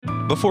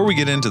Before we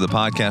get into the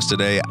podcast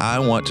today, I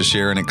want to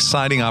share an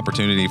exciting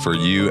opportunity for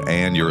you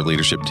and your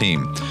leadership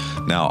team.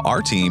 Now,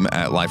 our team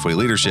at Lifeway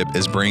Leadership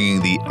is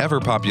bringing the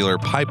ever-popular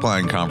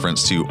Pipeline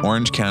Conference to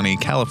Orange County,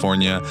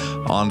 California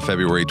on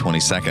February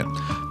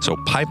 22nd. So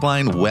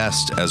Pipeline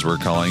West, as we're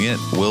calling it,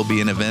 will be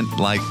an event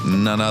like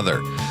none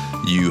other.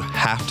 You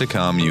have to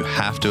come, you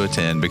have to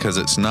attend, because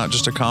it's not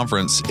just a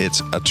conference,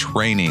 it's a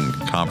training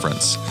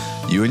conference.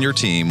 You and your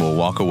team will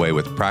walk away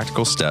with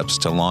practical steps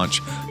to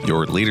launch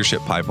your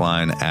leadership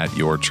pipeline at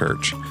your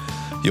church.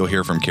 You'll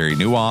hear from Carey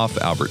Nieuwhof,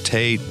 Albert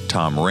Tate,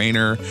 Tom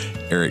Rainer,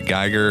 Eric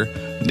Geiger,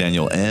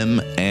 Daniel M.,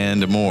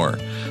 and more.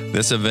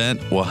 This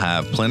event will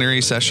have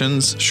plenary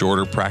sessions,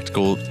 shorter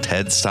practical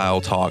TED-style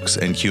talks,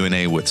 and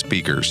Q&A with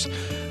speakers.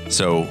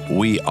 So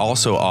we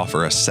also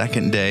offer a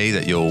second day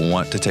that you'll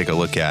want to take a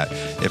look at.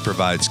 It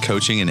provides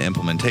coaching and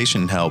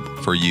implementation help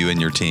for you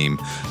and your team.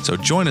 So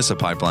join us at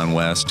Pipeline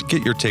West.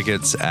 Get your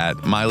tickets at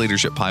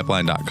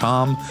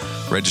myleadershippipeline.com.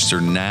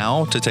 Register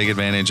now to take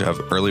advantage of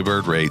early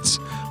bird rates.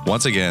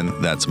 Once again,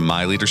 that's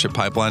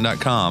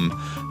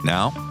myleadershippipeline.com.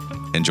 Now,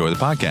 enjoy the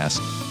podcast.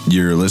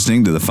 You're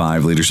listening to the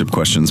 5 Leadership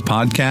Questions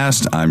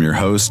podcast. I'm your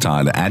host,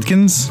 Todd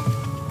Adkins,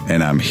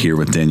 and I'm here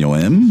with Daniel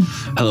M.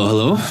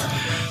 Hello.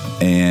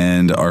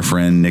 And our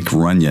friend Nick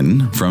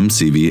Runyon from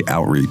CV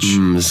Outreach.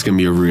 This is gonna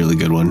be a really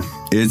good one.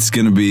 It's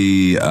gonna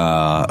be.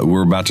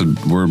 We're about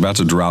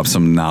to drop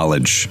some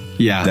knowledge.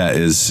 Yeah, that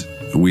is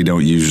we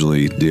don't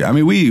usually do. I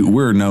mean,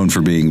 we're known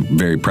for being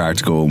very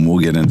practical, and we'll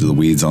get into the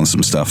weeds on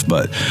some stuff.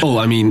 But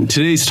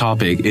today's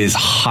topic is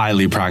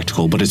highly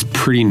practical, but it's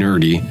pretty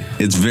nerdy.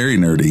 It's very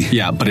nerdy.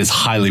 Yeah, but it's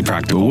highly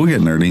practical. But we'll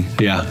get nerdy.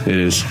 Yeah, it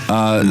is.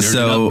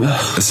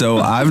 So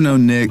I've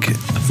known Nick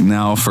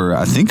now for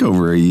I think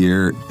over a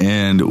year,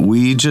 and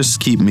we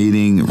just keep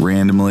meeting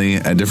randomly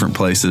at different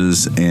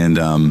places, and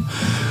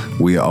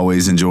we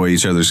always enjoy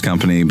each other's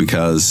company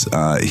because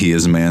he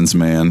is a man's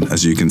man,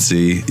 as you can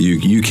see.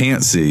 You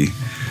can't see,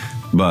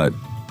 but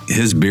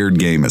his beard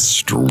game is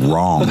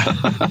strong.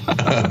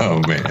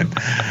 Oh man!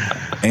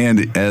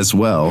 And as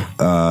well,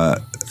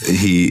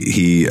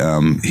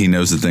 he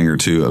knows a thing or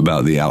two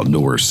about the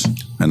outdoors,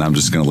 and I'm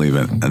just going to leave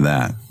it at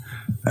that.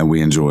 And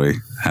we enjoy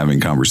having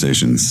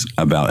conversations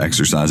about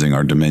exercising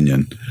our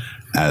dominion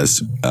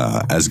as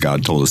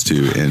God told us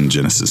to in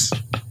Genesis.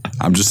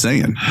 I'm just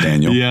saying,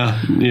 Daniel.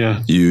 Yeah.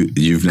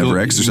 You've never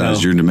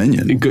exercised your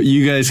dominion.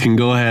 You guys can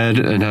go ahead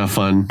and have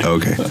fun.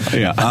 Okay.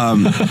 Yeah.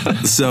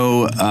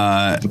 So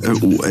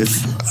if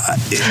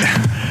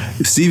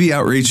CV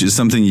Outreach is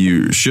something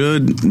you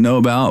should know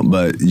about,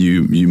 but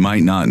you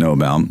might not know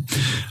about.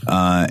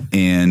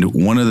 And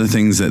one of the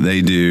things that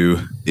they do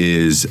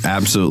is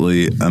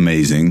absolutely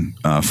amazing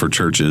for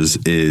churches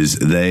is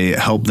they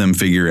help them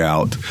figure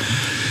out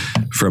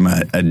from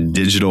a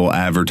digital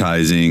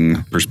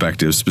advertising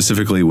perspective,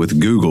 specifically with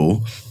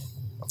Google,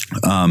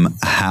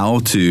 how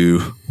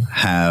to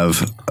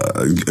have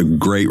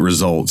great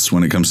results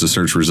when it comes to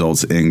search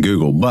results in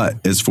Google, but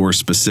it's for a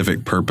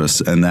specific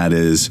purpose, and that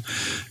is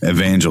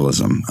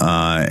evangelism.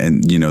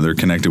 And, they're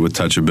connected with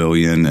Touch a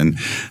Billion. And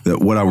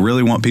what I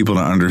really want people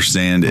to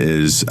understand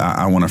is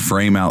I want to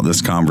frame out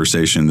this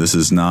conversation. This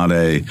is not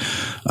a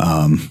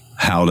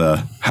how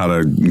to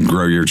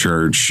grow your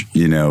church,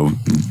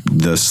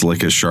 the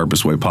slickest,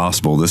 sharpest way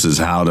possible. This is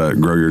how to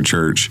grow your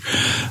church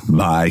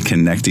by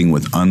connecting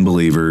with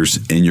unbelievers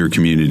in your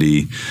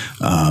community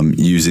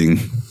using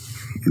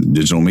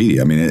digital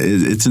media. I mean,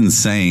 it's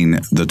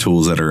insane the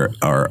tools that are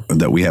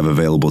that we have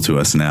available to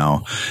us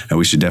now, and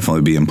we should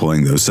definitely be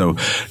employing those. So,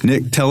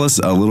 Nick, tell us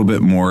a little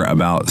bit more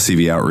about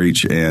CV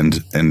Outreach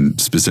and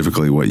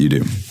specifically what you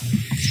do.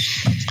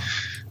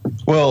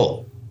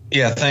 Well,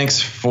 yeah, thanks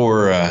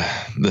for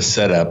the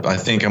setup. I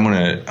think I'm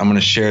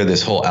gonna share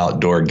this whole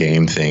outdoor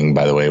game thing,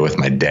 by the way, with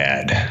my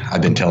dad.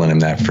 I've been telling him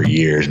that for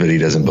years, but he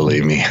doesn't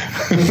believe me.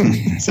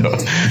 So,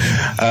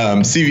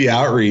 CV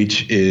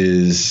Outreach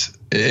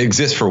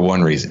exists for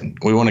one reason.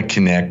 We want to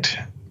connect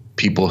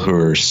people who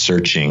are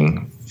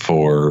searching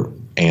for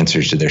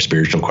answers to their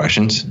spiritual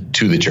questions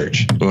to the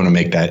church. We want to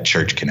make that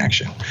church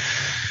connection.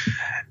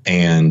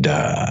 And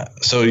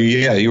so,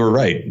 yeah, you were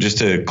right. Just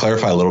to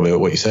clarify a little bit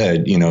what you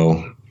said,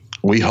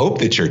 we hope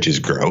that churches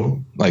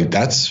grow. Like,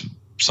 that's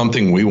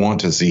something we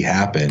want to see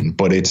happen,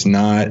 but it's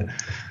not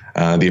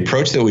the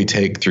approach that we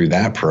take through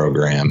that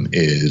program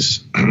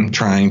is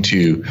trying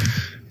to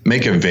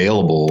make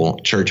available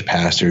church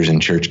pastors and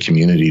church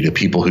community to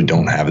people who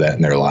don't have that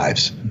in their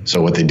lives.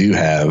 So what they do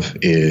have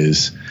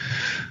is,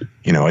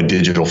 a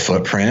digital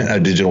footprint, a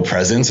digital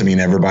presence. I mean,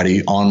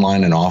 everybody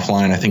online and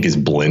offline, I think, is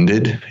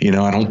blended. I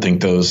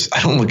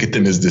don't look at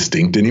them as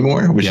distinct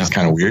anymore, which is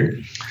kind of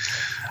weird.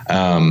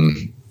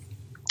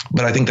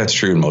 But I think that's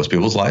true in most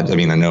people's lives. I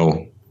mean, I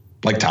know,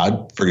 like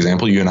Todd, for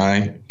example, you and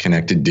I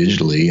connected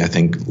digitally, I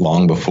think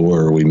long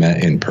before we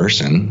met in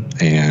person,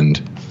 and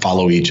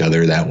follow each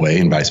other that way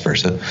and vice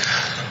versa.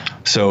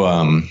 So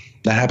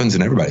that happens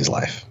in everybody's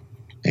life.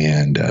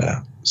 And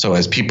so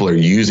as people are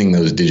using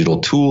those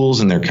digital tools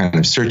and they're kind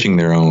of searching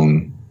their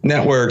own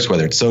networks,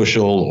 whether it's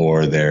social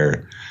or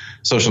their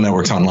social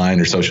networks online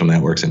or social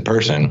networks in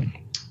person,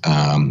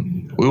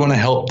 We want to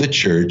help the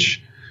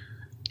church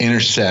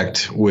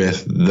intersect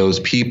with those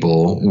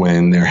people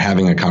when they're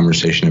having a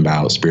conversation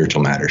about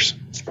spiritual matters.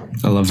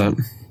 I love that.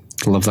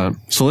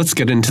 So let's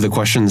get into the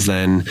questions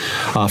then.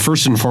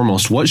 First and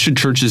foremost, what should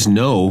churches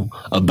know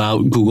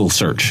about Google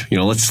search?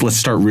 Let's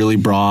start really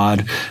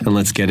broad and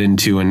let's get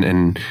into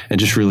and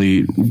just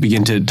really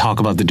begin to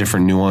talk about the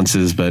different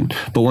nuances. But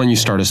why don't you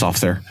start us off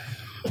there?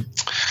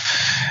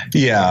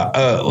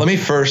 Let me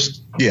first.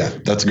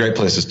 That's a great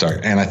place to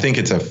start. And I think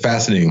it's a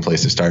fascinating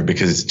place to start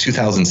because it's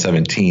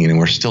 2017 and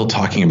we're still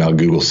talking about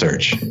Google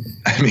search.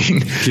 I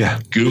mean,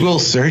 Google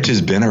search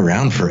has been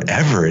around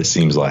forever, it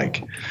seems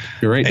like.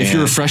 You're right. If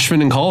you're a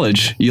freshman in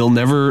college, you'll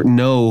never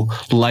know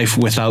life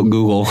without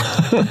Google.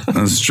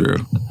 That's true.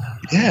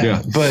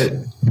 Yeah. But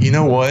you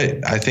know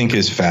what I think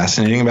is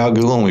fascinating about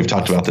Google, and we've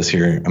talked about this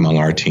here among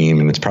our team,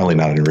 and it's probably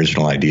not an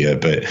original idea,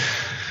 but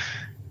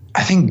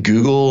I think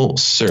Google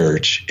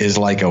search is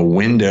like a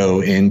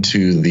window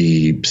into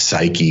the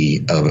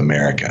psyche of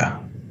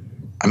America.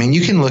 I mean,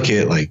 you can look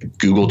at like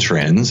Google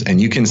Trends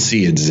and you can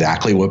see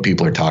exactly what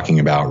people are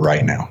talking about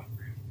right now.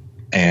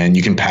 And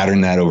you can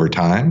pattern that over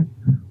time,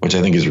 which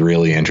I think is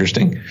really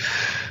interesting.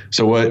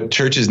 So what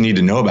churches need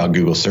to know about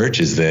Google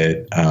search is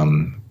that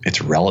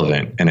it's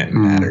relevant and it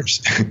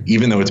matters.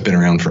 Even though it's been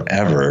around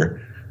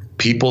forever,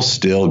 people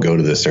still go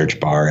to the search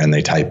bar and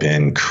they type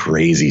in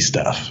crazy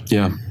stuff.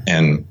 Yeah.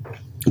 And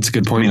that's a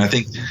good point. I mean, I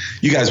think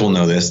you guys will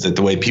know this, that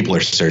the way people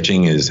are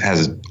searching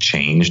has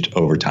changed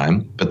over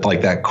time. But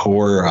like that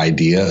core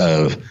idea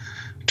of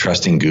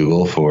trusting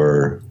Google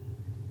for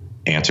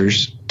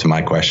answers to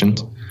my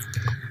questions,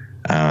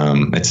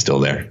 it's still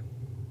there.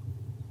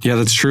 Yeah,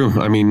 that's true.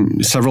 I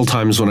mean, several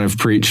times when I've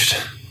preached,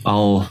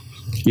 I'll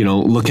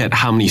look at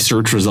how many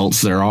search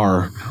results there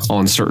are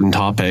on certain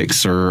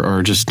topics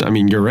or just, I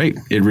mean, you're right.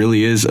 It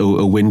really is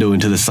a window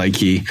into the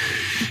psyche,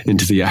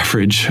 into the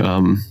average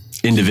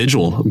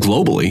individual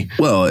globally.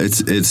 Well,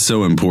 it's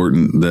so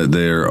important that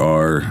there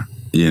are,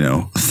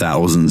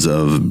 thousands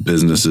of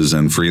businesses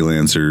and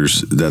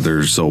freelancers that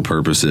their sole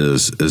purpose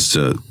is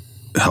to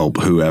help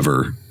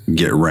whoever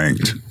get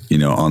ranked,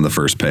 on the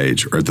first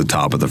page or at the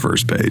top of the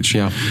first page.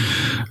 Yeah.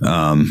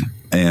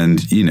 And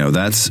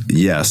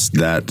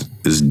that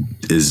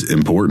is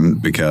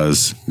important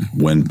because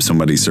when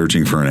somebody's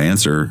searching for an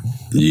answer,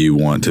 you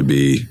want to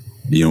be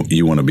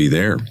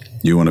there.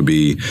 You want to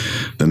be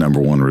the number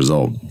one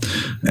result.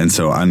 And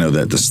so I know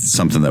that this is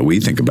something that we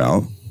think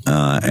about,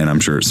 and I'm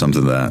sure it's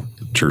something that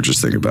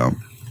churches think about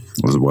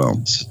as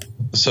well.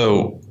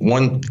 So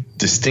one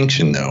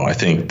distinction, though, I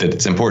think that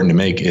it's important to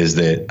make is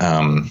that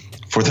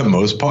for the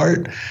most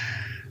part,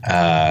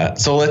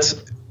 so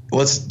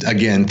let's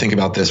again think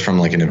about this from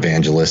like an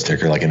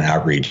evangelistic or like an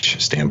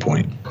outreach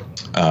standpoint.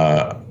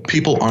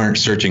 People aren't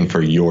searching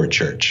for your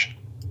church.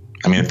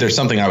 I mean, if there's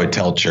something I would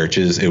tell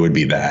churches, it would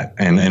be that.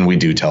 And we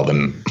do tell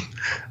them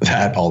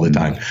that all the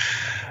time.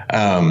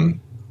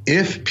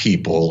 If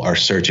people are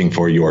searching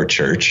for your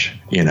church,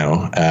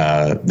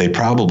 they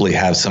probably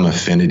have some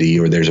affinity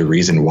or there's a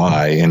reason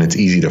why, and it's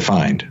easy to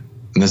find.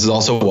 And this is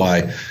also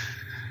why,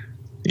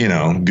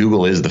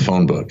 Google is the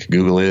phone book.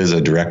 Google is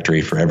a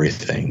directory for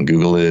everything.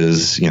 Google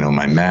is,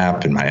 my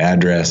map and my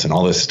address and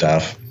all this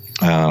stuff.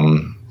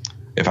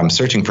 If I'm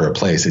searching for a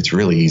place, it's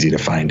really easy to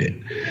find it.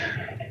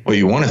 What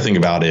you want to think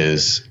about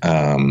is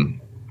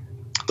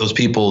those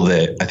people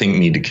that I think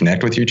need to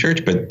connect with your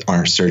church, but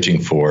aren't searching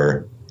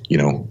for,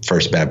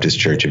 First Baptist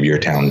Church of your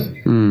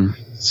town.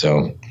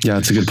 So, yeah,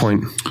 that's a good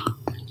point.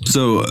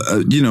 So,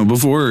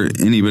 before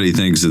anybody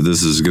thinks that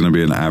this is going to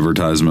be an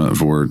advertisement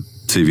for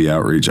TV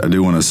outreach, I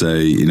do want to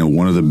say,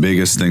 one of the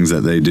biggest things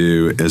that they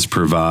do is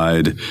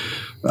provide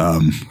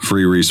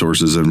free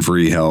resources and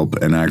free help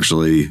and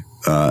actually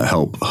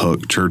help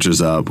hook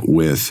churches up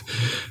with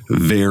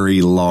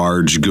very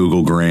large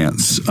Google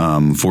grants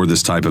for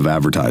this type of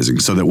advertising,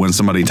 so that when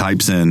somebody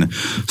types in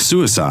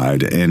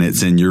suicide and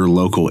it's in your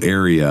local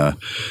area,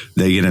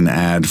 they get an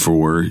ad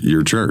for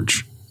your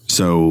church.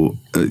 So,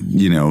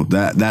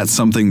 that's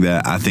something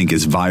that I think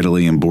is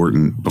vitally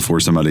important before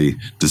somebody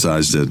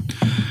decides to,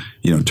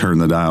 turn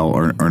the dial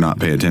or not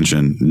pay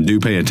attention. Do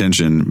pay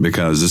attention,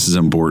 because this is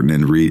important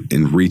in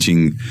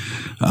reaching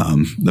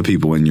the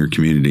people in your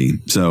community.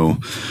 So,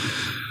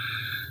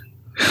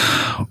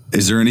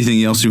 is there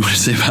anything else you want to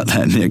say about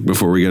that, Nick,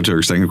 before we go to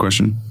our second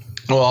question?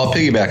 Well, I'll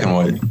piggyback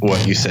on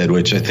what you said,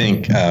 which I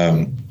think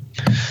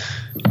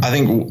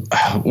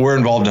we're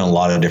involved in a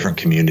lot of different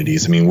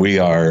communities. I mean, we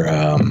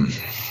are.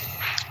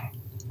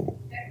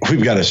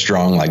 We've got a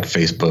strong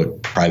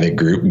Facebook private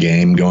group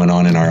game going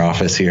on in our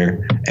office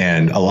here.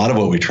 And a lot of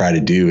what we try to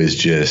do is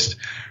just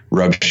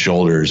rub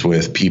shoulders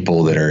with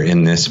people that are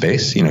in this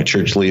space,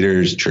 church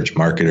leaders, church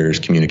marketers,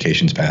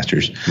 communications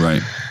pastors.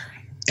 Right.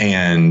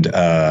 And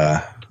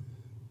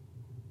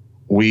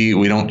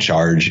we don't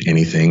charge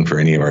anything for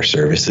any of our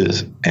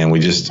services, and we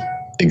just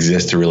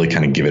exist to really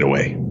kind of give it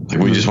away.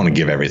 We just want to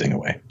give everything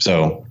away.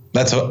 So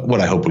that's what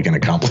I hope we can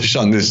accomplish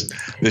on this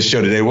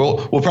show today.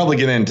 We'll probably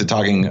get into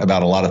talking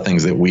about a lot of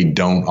things that we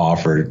don't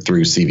offer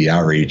through CV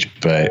Outreach,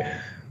 but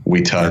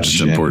we touch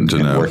just important to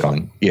know. Work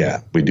on.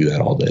 Yeah, we do that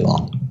all day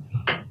long.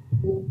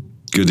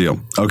 Good deal.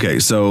 Okay,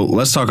 so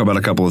let's talk about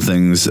a couple of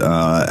things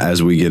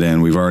as we get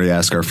in. We've already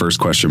asked our first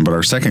question, but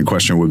our second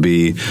question would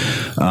be,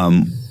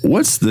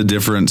 what's the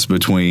difference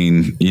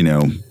between,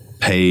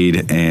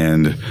 paid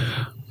and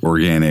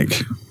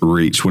organic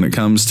reach when it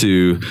comes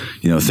to,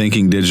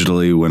 thinking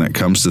digitally, when it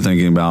comes to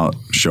thinking about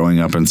showing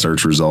up in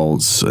search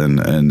results and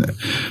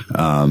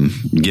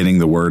getting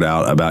the word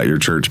out about your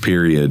church,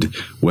 period,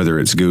 whether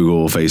it's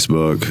Google,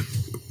 Facebook,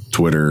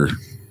 Twitter,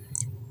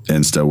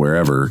 Insta,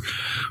 wherever.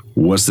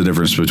 What's the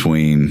difference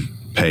between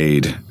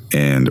paid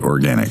and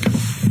organic?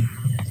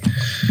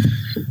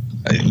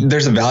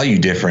 There's a value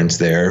difference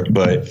there,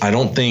 but I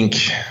don't think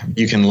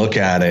you can look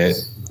at it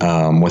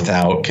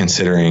without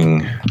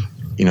considering,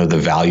 the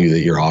value that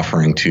you're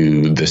offering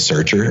to the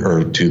searcher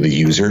or to the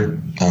user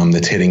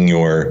that's hitting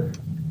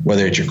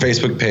whether it's your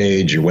Facebook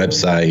page, your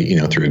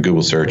website, through a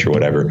Google search or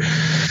whatever.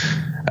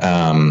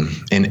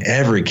 In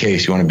every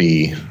case, you want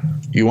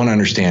to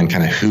understand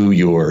kind of who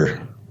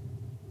your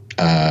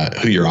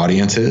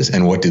audience is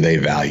and what do they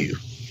value,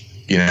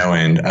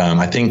 and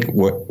I think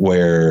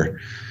where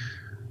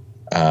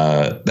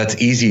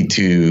that's easy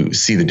to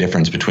see the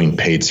difference between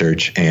paid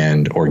search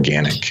and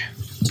organic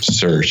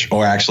search,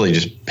 or actually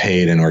just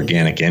paid and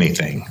organic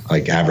anything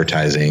like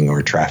advertising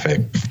or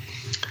traffic,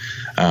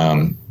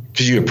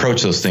 because you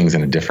approach those things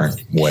in a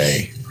different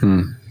way.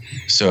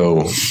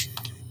 So,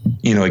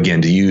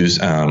 again, to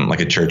use like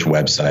a church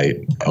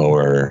website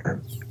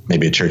or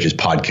maybe a church's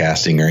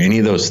podcasting or any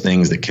of those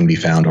things that can be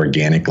found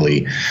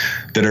organically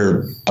that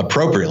are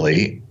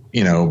appropriately,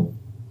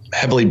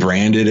 heavily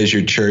branded as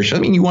your church. I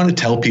mean, you want to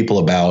tell people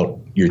about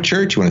your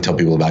church. You want to tell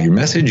people about your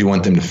message. You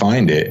want them to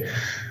find it.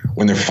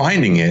 When they're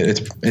finding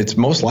it, it's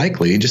most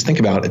likely, just think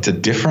about it's a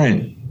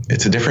different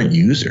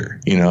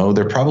user.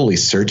 They're probably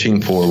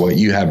searching for what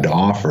you have to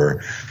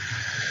offer.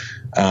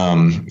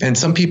 And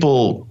some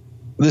people,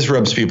 this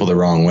rubs people the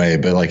wrong way,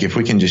 but like if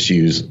we can just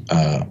use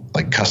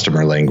like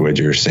customer language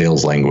or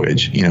sales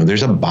language,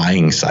 there's a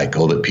buying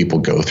cycle that people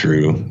go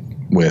through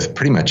with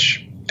pretty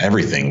much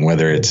everything,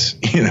 whether it's,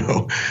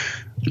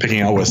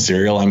 picking out what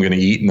cereal I'm going to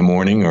eat in the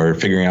morning or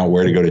figuring out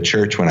where to go to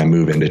church when I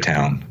move into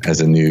town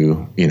as a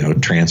new,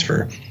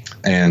 transfer.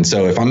 And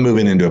so if I'm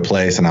moving into a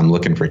place and I'm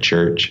looking for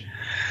church,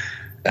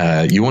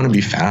 you want to be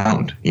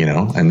found,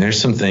 and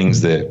there's some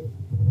things that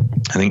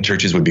I think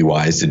churches would be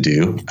wise to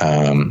do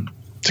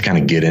to kind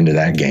of get into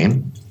that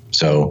game.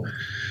 So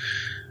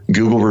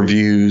Google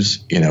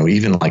reviews,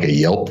 even like a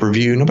Yelp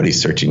review,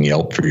 nobody's searching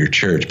Yelp for your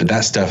church, but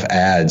that stuff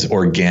adds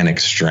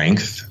organic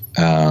strength.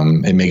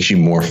 It makes you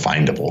more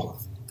findable.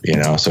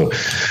 So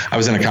I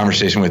was in a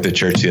conversation with the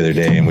church the other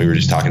day and we were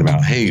just talking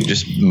about, hey,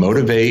 just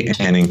motivate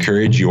and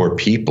encourage your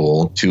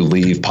people to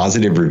leave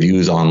positive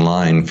reviews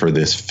online for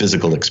this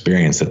physical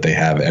experience that they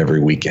have every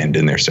weekend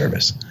in their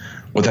service.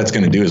 What that's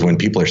going to do is when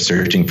people are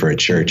searching for a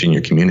church in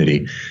your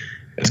community,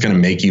 it's going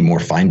to make you more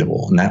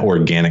findable. And that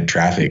organic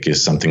traffic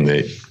is something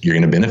that you're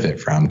going to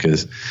benefit from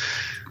because,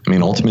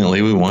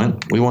 ultimately we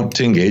want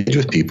to engage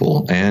with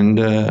people and,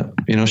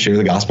 share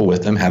the gospel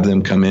with them, have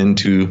them come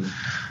into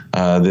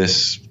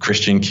this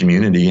Christian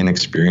community and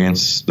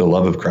experience the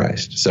love of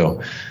Christ.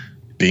 So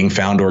being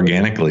found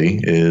organically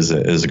is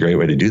a great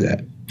way to do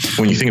that.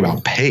 When you think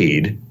about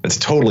paid, it's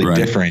totally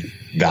different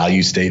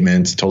value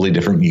statements, totally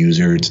different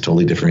user, it's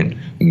totally different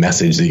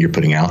message that you're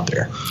putting out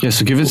there. Yeah,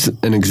 so give us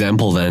an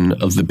example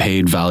then of the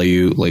paid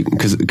value, like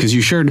because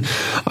you shared,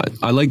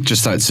 I like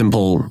just that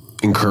simple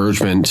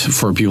encouragement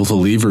for people to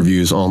leave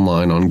reviews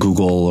online on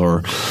Google or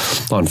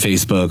on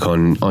Facebook,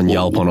 on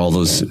Yelp, on all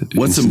those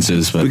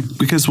instances.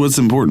 Because what's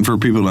important for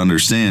people to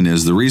understand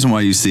is the reason why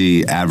you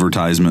see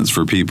advertisements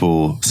for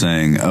people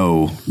saying,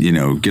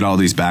 get all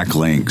these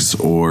backlinks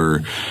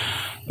or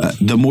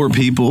the more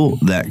people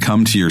that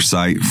come to your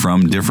site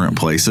from different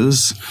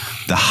places,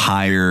 the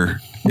higher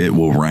it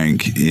will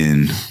rank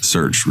in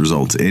search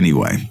results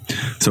anyway.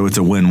 So it's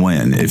a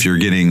win-win. If you're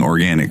getting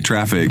organic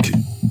traffic,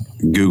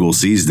 Google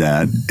sees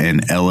that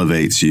and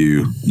elevates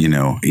you,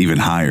 even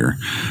higher.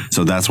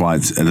 So that's why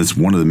it's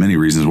one of the many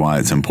reasons why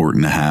it's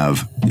important to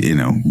have,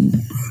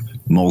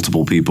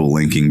 multiple people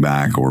linking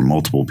back or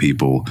multiple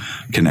people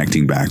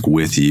connecting back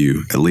with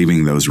you,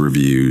 leaving those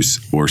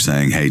reviews or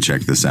saying, hey, check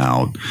this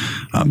out.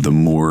 The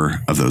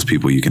more of those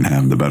people you can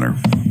have, the better.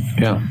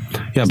 Yeah.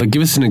 But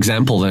give us an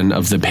example then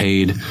of the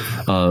paid,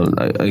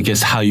 I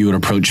guess how you would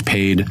approach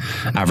paid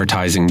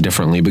advertising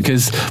differently,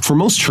 because for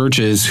most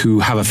churches who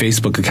have a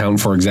Facebook account,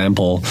 for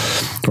example,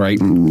 right,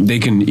 they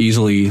can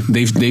easily,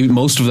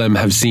 most of them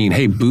have seen,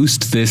 hey,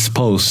 boost this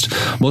post.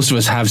 Most of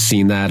us have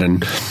seen that.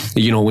 And,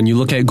 when you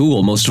look at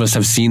Google, most of us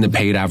have seen the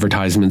paid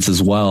advertisements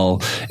as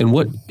well. In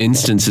what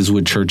instances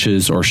would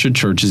churches or should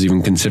churches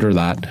even consider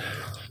that?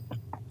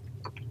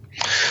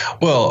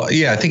 Well,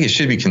 yeah, I think it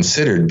should be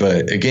considered.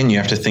 But again, you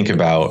have to think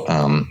about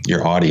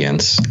your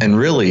audience. And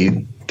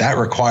really, that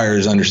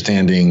requires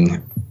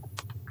understanding,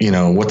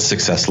 what's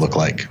success look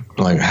like?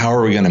 Like, how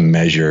are we going to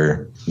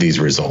measure these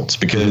results?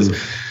 Because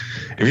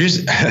if you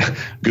just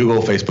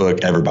Google,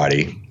 Facebook,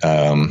 everybody,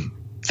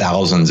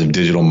 thousands of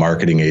digital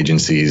marketing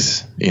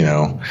agencies, you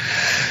know,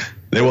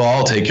 they will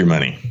all take your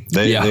money.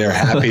 They are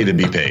happy to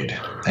be paid.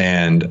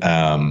 And,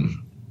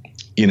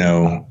 you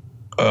know,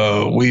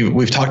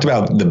 we've talked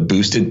about the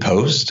boosted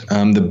post.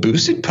 The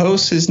boosted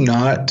post is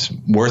not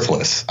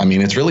worthless. I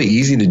mean, it's really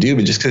easy to do,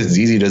 but just because it's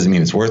easy doesn't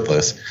mean it's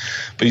worthless.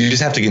 But you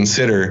just have to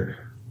consider,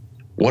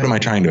 what am I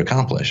trying to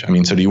accomplish? I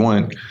mean, so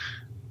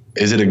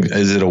is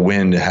it a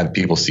win to have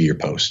people see your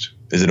post?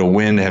 Is it a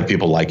win to have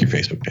people like your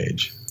Facebook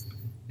page?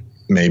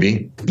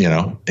 Maybe, you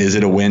know. Is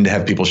it a win to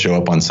have people show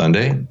up on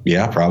Sunday?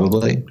 Yeah,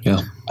 probably.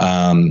 Yeah.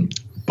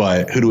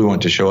 But who do we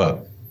want to show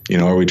up? You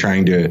know, are we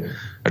trying to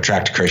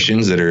attract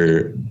Christians that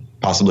are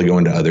possibly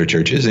going to other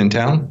churches in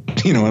town,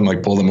 you know, and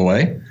like pull them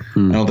away?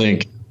 I don't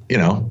think, you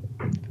know,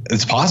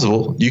 it's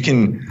possible. You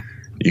can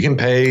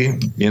pay,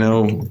 you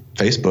know,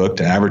 Facebook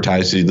to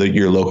advertise to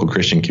your local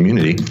Christian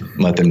community and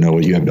let them know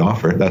what you have to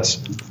offer.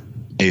 That's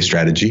a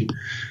strategy.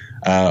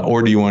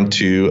 Or do you want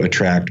to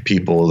attract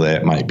people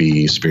that might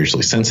be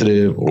spiritually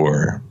sensitive,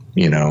 or,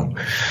 you know,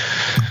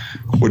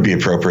 would be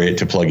appropriate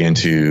to plug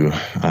into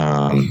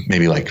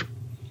maybe like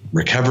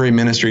recovery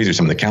ministries or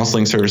some of the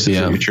counseling services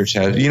that your church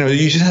has? You know,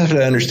 you just have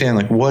to understand,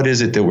 like, what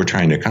is it that we're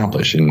trying to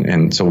accomplish?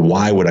 And so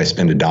why would I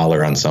spend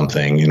 $1 on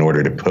something in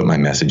order to put my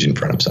message in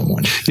front of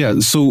someone? Yeah.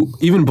 So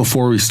even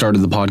before we started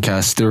the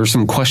podcast, there were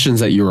some questions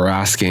that you were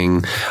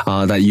asking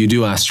that you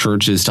do ask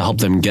churches to help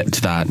them get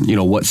to that, you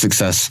know, what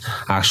success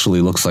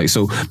actually looks like.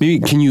 So maybe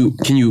can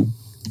you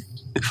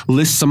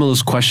list some of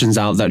those questions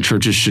out that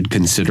churches should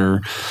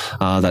consider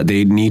that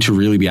they need to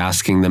really be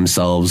asking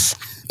themselves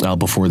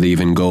before they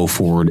even go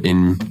forward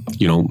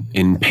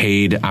in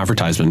paid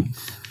advertisement?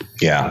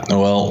 Yeah.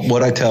 Well,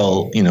 what I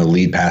tell, you know,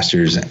 lead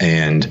pastors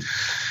and,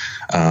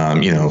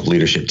 you know,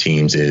 leadership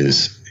teams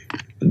is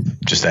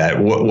just that,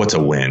 what's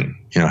a win?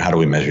 You know, how do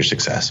we measure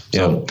success?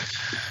 Yeah.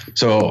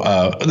 So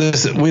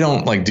we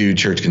don't like do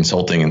church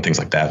consulting and things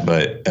like that,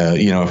 but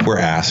you know, if we're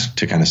asked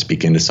to kind of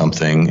speak into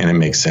something and it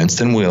makes sense,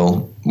 then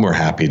we're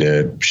happy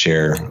to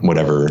share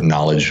whatever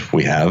knowledge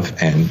we have,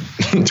 and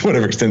to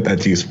whatever extent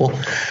that's useful.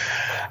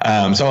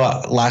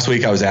 So last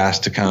week I was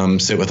asked to come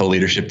sit with a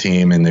leadership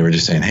team, and they were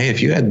just saying, hey,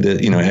 if you had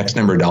the, you know, X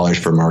number of dollars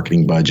for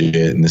marketing budget,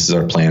 and this is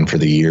our plan for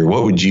the year,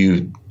 what would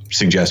you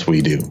suggest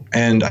we do?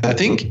 And I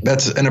think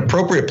that's an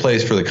appropriate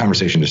place for the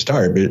conversation to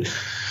start. But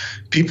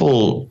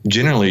people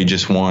generally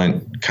just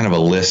want kind of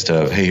a list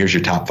of, hey, here's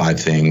your top 5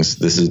 things.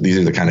 These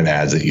are the kind of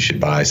ads that you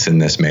should buy.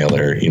 Send this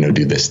mailer, you know,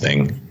 do this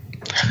thing.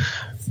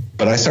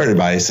 But I started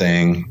by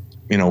saying,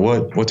 you know,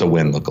 what's a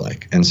win look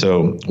like? And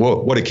so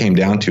what it came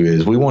down to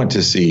is we want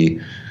to see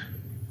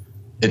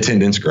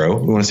attendance grow.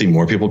 We want to see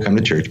more people come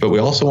to church, but we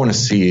also want to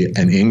see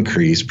an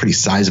increase, pretty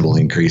sizable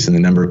increase, in the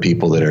number of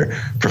people that are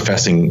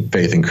professing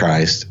faith in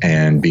Christ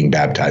and being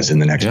baptized in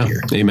the next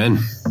year. Amen.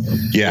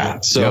 Yeah.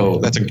 So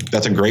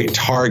that's a great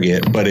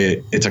target, but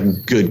it's a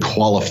good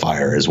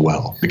qualifier as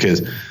well,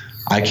 because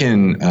I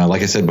can,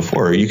 like I said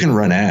before, you can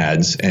run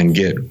ads and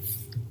get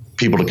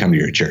people to come to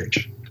your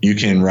church. You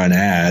can run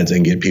ads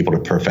and get people to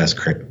profess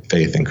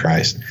faith in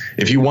Christ.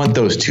 If you want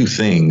those two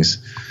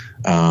things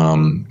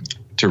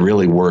to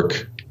really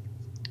work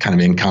kind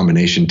of in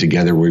combination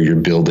together, where you're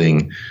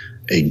building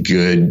a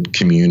good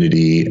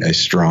community, a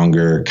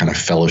stronger kind of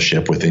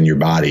fellowship within your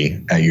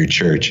body at your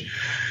church,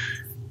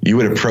 you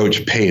would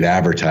approach paid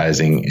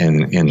advertising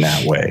in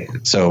that way.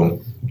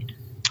 So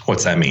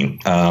what's that mean?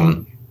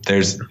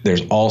 There's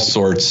all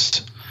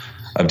sorts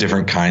of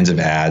different kinds of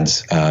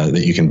ads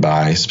that you can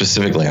buy.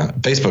 Specifically on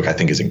Facebook, I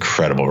think is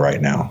incredible right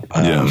now.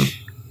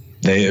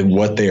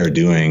 What they are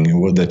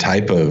doing, the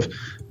type of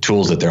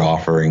tools that they're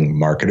offering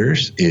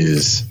marketers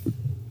is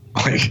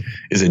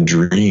a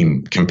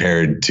dream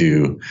compared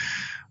to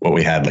what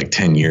we had like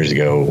 10 years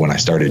ago when I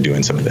started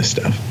doing some of this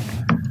stuff.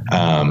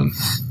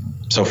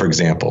 So for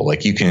example,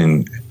 like you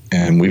can,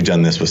 and we've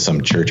done this with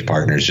some church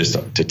partners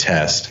just to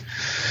test,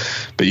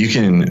 but you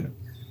can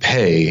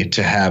pay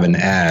to have an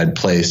ad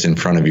placed in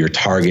front of your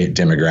target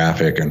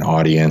demographic and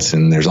audience.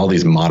 And there's all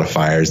these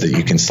modifiers that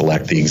you can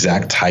select the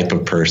exact type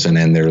of person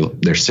and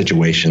their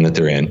situation that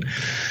they're in.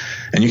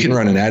 And you can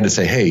run an ad to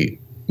say, hey,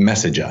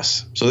 message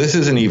us. So this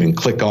isn't even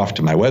click off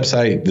to my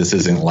website. This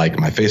isn't like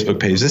my Facebook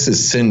page. This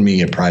is send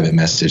me a private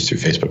message through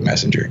Facebook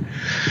Messenger.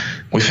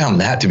 We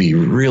found that to be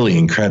really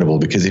incredible,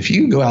 because if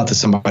you go out to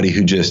somebody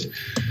who just,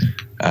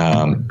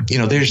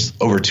 there's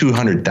over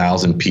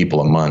 200,000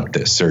 people a month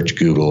that search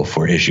Google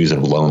for issues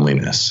of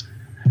loneliness.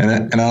 And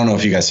I don't know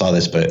if you guys saw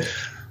this, but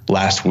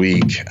last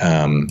week,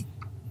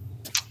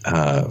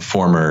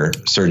 former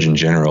Surgeon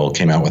General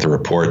came out with a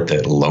report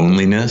that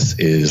loneliness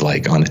is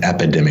like on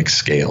epidemic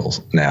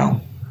scales now.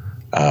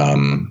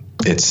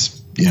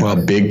 It's a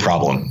big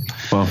problem.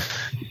 Wow.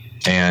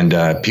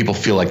 And people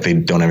feel like they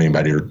don't have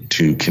anybody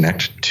to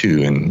connect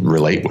to and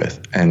relate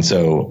with. And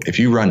so if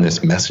you run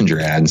this messenger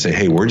ad and say,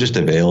 hey, we're just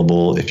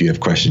available if you have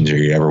questions or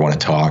you ever want to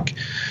talk,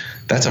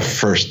 that's a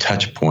first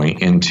touch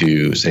point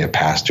into, say, a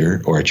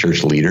pastor or a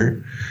church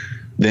leader.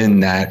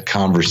 Then that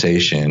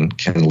conversation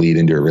can lead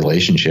into a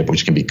relationship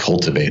which can be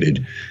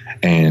cultivated,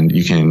 and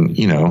you can,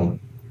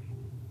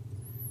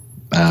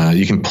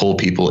 You can pull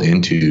people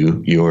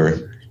into your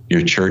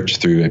church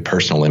through a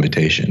personal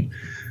invitation.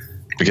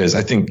 Because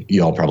I think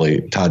y'all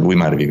probably, Todd, we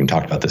might have even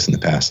talked about this in the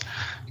past.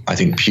 I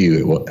think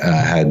Pew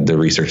had the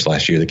research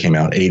last year that came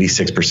out.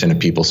 86% of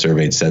people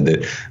surveyed said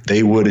that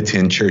they would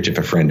attend church if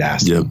a friend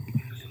asked them.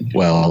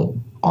 Well,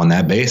 on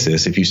that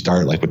basis, if you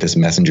start like with this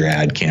messenger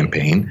ad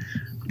campaign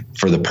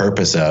for the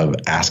purpose of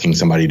asking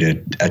somebody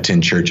to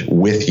attend church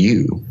with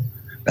you,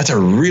 that's a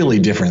really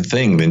different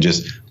thing than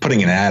just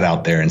putting an ad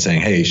out there and saying,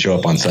 hey, show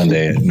up on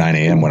Sunday at 9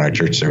 a.m. when our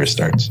church service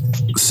starts.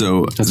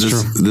 So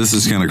this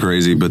is kind of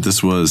crazy, but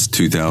this was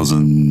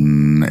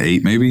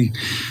 2008, maybe.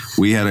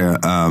 We had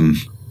I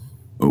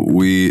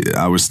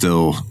was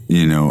still,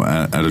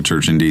 at a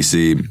church in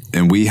DC,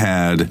 and we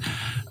had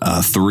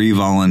 3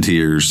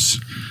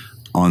 volunteers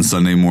on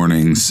Sunday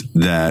mornings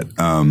that,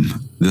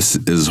 this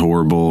is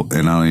horrible,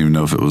 and I don't even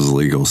know if it was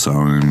legal, so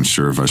I'm not even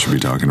sure if I should be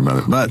talking about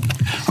it. But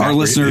our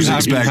listeners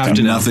expect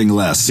nothing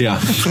less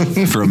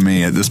from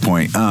me at this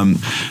point.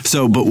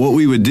 But what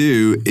we would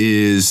do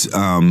is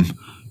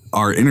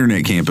our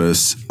internet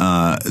campus,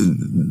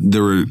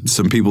 there were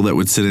some people that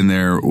would sit in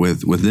there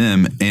with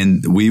them,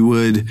 and we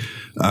would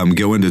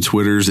go into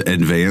Twitter's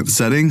advanced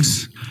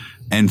settings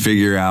and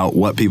figure out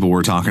what people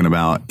were talking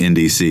about in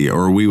DC,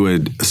 or we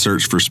would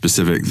search for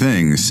specific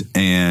things,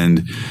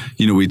 and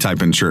we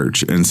type in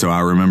church. And so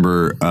I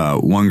remember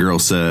one girl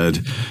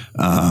said,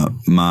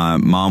 my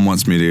mom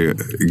wants me to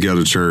go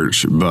to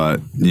church,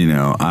 but I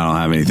don't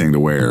have anything to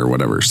wear or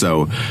whatever.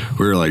 So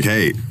we were like,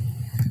 hey,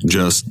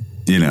 just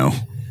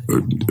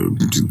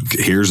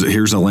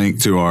here's a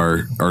link to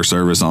our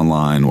service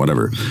online,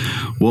 whatever.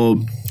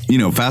 Well,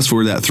 fast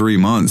forward that 3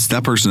 months,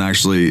 that person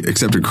actually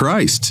accepted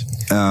Christ.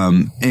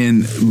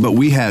 But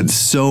we had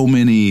so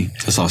many.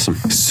 That's awesome.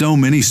 So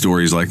many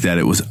stories like that.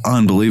 It was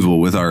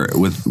unbelievable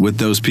with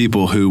those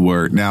people who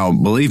were, now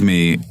believe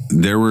me,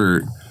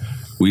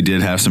 we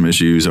did have some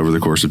issues over the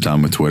course of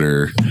time with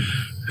Twitter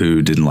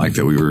who didn't like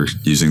that we were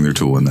using their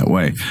tool in that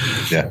way.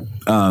 Yeah.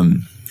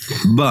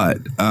 But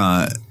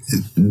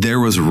there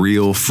was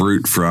real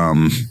fruit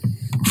from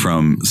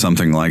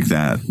something like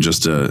that.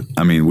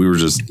 We were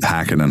just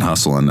hacking and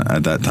hustling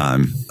at that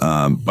time.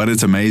 But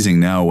it's amazing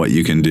now what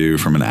you can do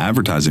from an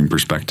advertising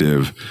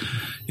perspective.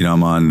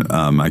 I'm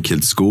on my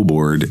kid's school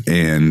board,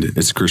 and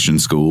it's a Christian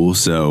school.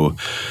 So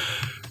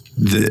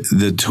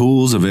the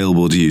tools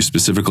available to you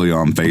specifically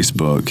on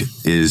Facebook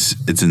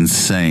it's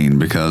insane,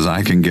 because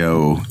I can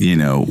go,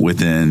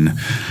 within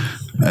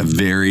a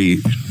very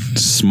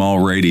small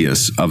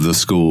radius of the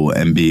school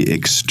and be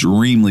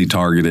extremely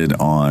targeted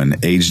on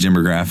age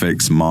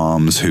demographics,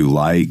 moms who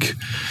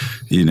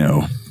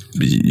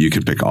you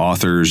can pick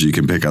authors, you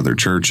can pick other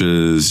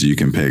churches, you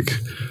can pick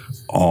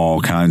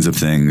all kinds of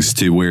things,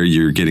 to where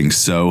you're getting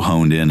so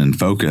honed in and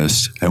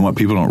focused. And what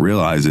people don't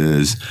realize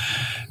is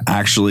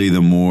actually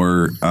the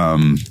more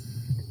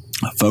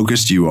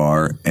focused you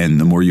are and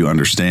the more you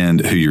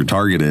understand who your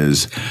target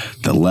is,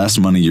 the less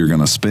money you're going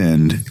to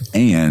spend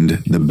and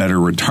the better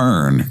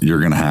return you're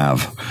going to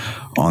have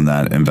on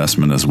that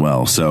investment as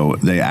well. So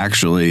they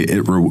actually,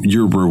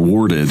 you're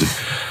rewarded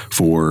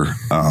for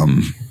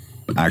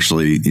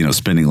actually,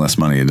 spending less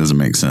money. It doesn't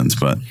make sense,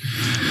 but.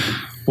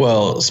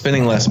 Well,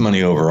 spending less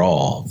money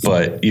overall,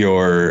 but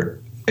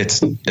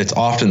it's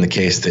often the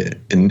case that,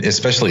 and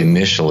especially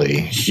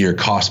initially, your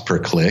cost per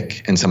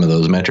click and some of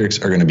those metrics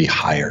are going to be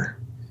higher.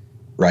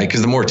 Right?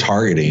 Because the more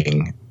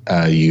targeting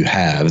you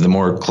have, the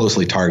more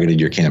closely targeted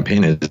your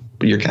campaign is,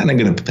 you're kind of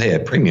going to pay a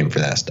premium for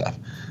that stuff.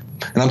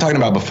 And I'm talking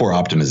about before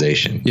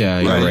optimization. Yeah,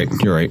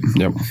 you're right.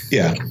 Yep.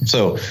 Yeah.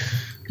 So,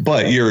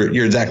 but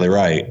you're exactly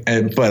right.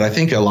 But I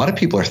think a lot of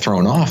people are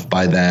thrown off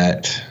by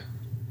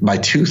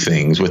two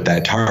things with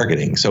that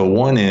targeting. So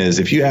one is,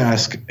 if you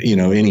ask,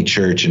 any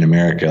church in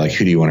America, like,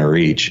 who do you want to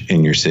reach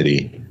in your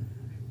city?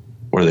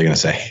 What are they going to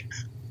say?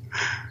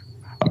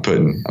 I'm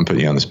putting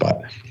you on the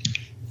spot.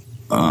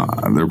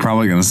 They're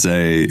probably going to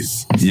say,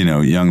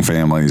 young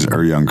families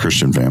or young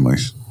Christian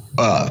families.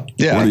 Yeah,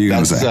 what are you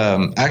going to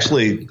say?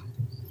 Actually,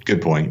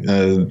 good point.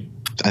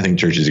 I think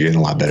churches are getting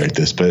a lot better at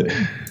this, but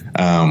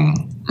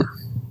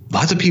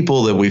lots of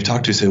people that we've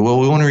talked to say, well,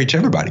 we want to reach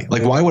everybody.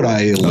 Like, why would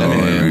I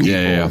eliminate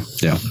people?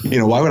 Yeah.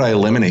 Why would I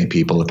eliminate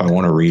people if I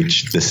want to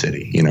reach the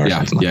city? Or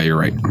something like you're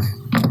right.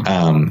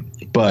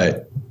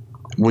 But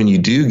when you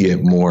do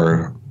get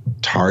more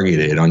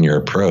targeted on your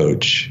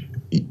approach,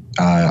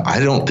 I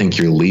don't think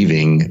you're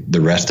leaving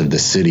the rest of the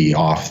city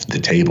off the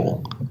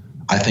table.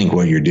 I think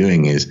what you're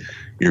doing is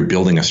you're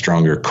building a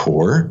stronger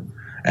core.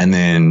 And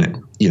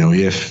then,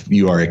 if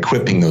you are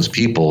equipping those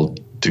people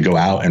to go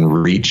out and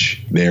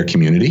reach their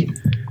community,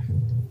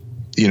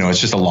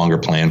 it's just a longer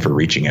plan for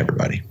reaching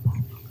everybody.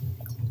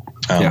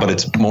 But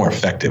it's more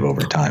effective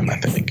over time, I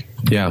think.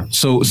 Yeah.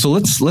 So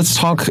let's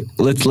talk.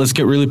 Let's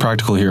get really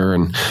practical here,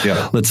 and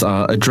let's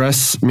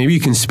address. Maybe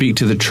you can speak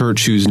to the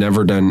church who's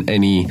never done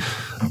any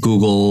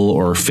Google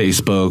or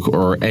Facebook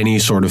or any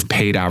sort of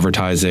paid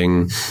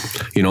advertising,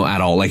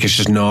 at all. Like, it's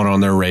just not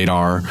on their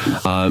radar.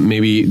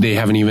 Maybe they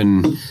haven't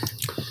even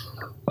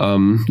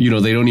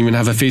they don't even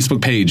have a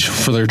Facebook page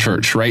for their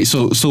church, right?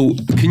 So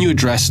can you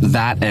address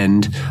that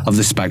end of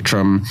the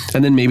spectrum,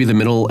 and then maybe the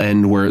middle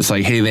end where it's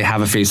like, hey, they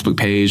have a Facebook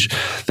page,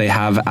 they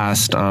have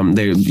asked,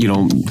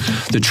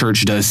 the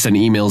church does send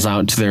emails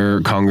out to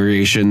their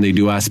congregation, they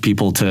do ask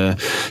people to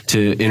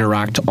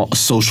interact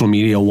social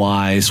media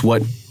wise.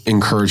 What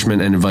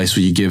encouragement and advice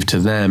would you give to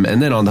them? And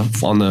then on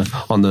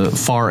the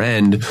far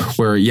end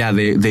where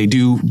they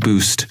do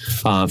boost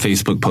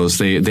Facebook posts,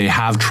 they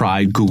have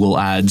tried Google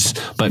ads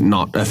but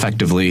not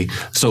effectively.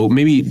 So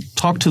maybe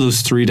talk to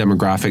those three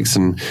demographics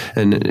and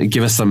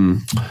give us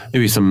some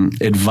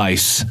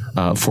advice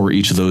for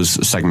each of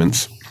those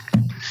segments.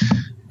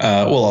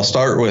 Well, I'll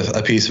start with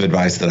a piece of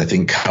advice that I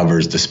think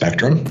covers the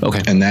spectrum.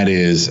 Okay. And that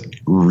is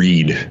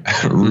read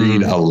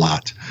a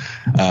lot.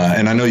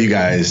 And I know you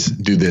guys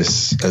do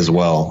this as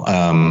well.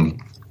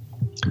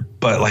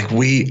 But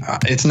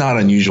it's not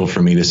unusual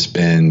for me to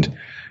spend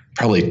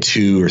probably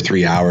 2 or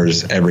 3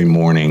 hours every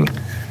morning,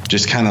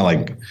 just kind of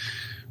like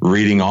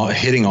hitting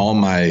all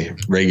my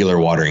regular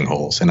watering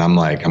holes. And I'm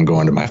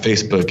going to my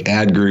Facebook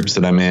ad groups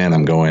that I'm in.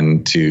 I'm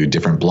going to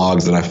different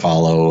blogs that I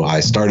follow. I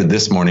started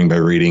this morning by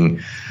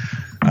reading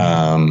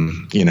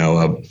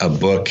a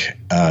book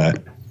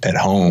at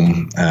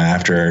home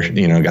after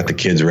got the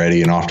kids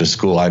ready and off to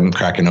school. I'm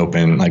cracking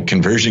open like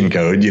Conversion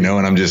Code, and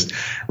I'm just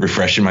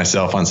refreshing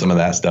myself on some of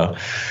that stuff.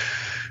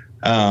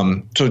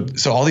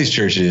 So all these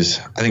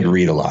churches, I think,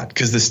 read a lot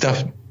because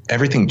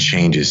everything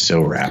changes so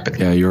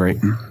rapidly. Yeah, you're right.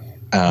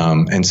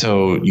 And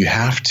so you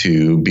have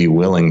to be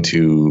willing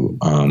to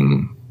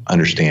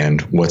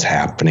understand what's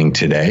happening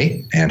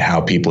today and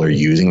how people are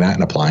using that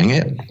and applying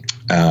it.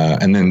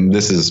 And then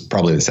this is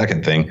probably the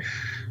second thing,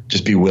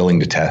 just be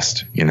willing to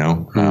test,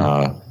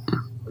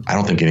 I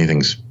don't think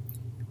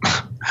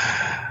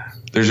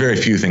there's very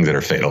few things that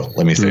are fatal.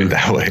 Let me say it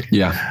that way.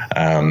 Yeah.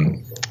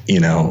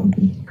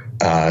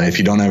 If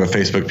you don't have a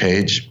Facebook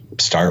page,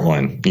 start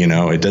one.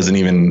 It doesn't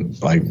even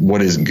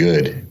what is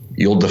good.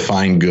 You'll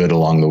define good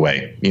along the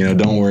way.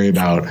 Don't worry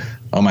about,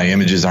 my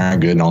images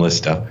aren't good and all this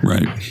stuff.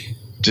 Right.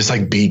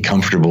 Just be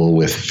comfortable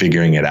with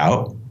figuring it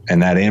out.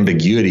 And that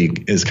ambiguity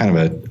is kind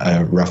of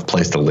a rough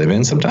place to live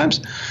in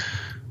sometimes,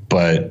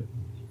 but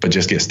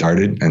just get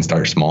started and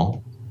start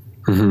small.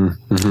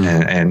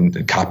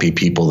 And copy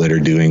people that are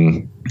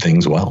doing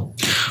things well.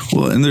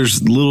 Well, and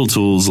there's little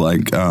tools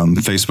like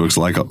Facebook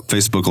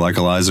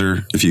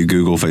Likealizer. If you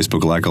Google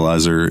Facebook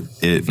Likealizer,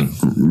 it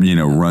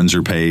runs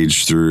your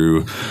page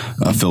through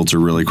a filter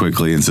really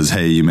quickly and says,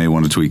 hey, you may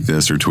want to tweak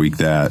this or tweak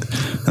that.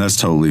 And that's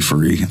totally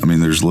free. I mean,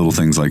 there's little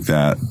things like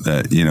that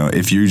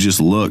if you just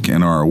look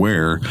and are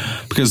aware,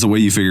 because the way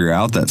you figure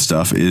out that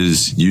stuff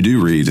is you do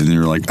read and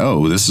you're like,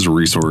 oh, this is a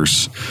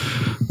resource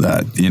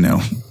that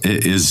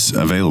it is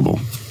available.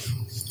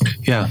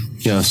 Yeah.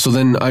 So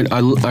then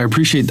I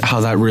appreciate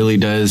how that really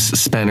does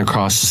span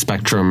across the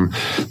spectrum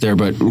there,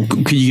 but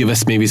could you give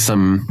us maybe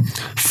some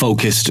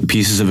focused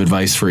pieces of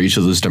advice for each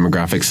of those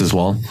demographics as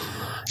well,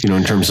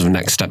 in terms of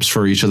next steps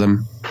for each of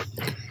them?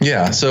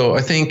 Yeah. So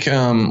I think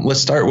let's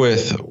start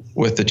with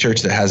the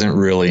church that hasn't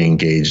really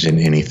engaged in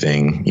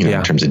anything,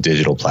 in terms of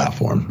digital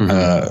platform.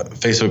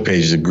 Facebook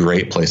page is a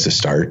great place to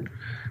start.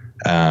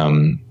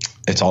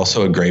 It's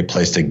also a great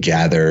place to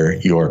gather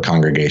your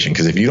congregation,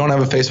 because if you don't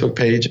have a Facebook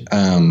page,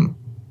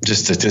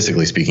 just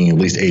statistically speaking, at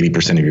least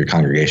 80% of your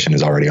congregation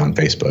is already on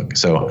Facebook.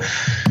 So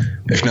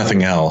if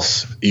nothing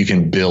else, you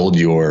can build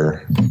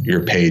your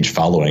page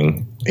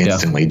following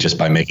instantly just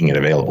by making it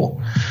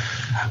available.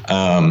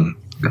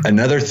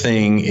 Another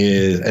thing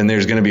is, and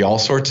there's going to be all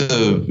sorts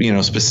of,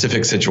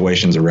 specific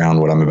situations around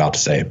what I'm about to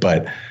say,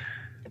 but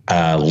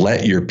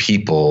let your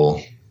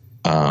people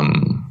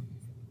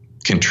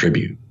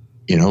contribute.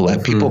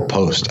 Let people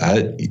post.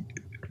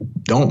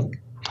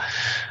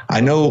 I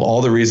know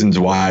all the reasons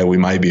why we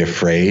might be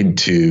afraid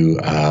to,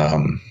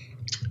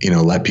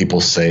 let people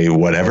say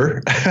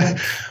whatever,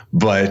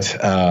 but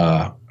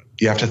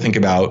you have to think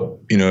about,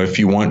 if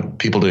you want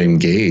people to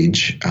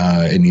engage,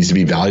 it needs to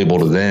be valuable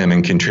to them,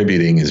 and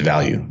contributing is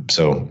value.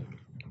 So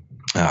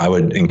I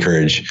would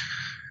encourage,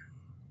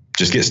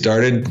 just get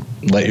started,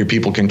 let your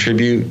people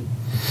contribute.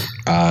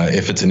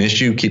 If it's an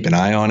issue, keep an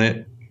eye on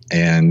it.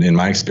 And in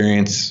my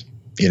experience,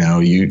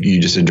 you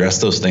just address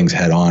those things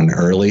head on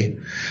early.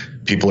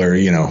 People are,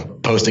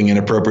 posting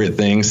inappropriate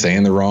things,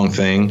 saying the wrong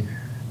thing,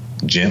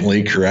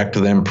 gently correct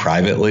them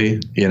privately,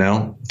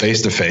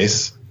 face to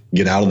face,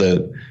 get out of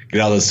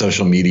the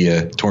social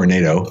media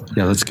tornado.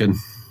 Yeah, that's good.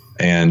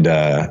 And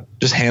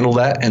just handle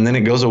that. And then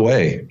it goes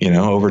away,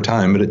 over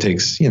time, but it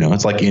takes,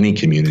 it's like any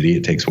community,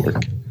 it takes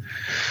work.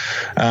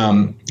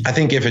 I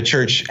think if a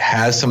church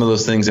has some of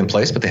those things in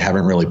place, but they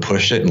haven't really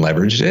pushed it and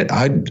leveraged it,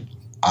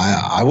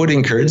 I would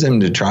encourage them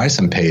to try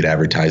some paid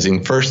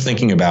advertising. First,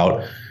 thinking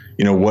about,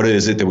 what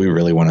is it that we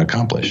really want to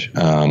accomplish?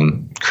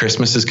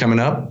 Christmas is coming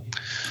up.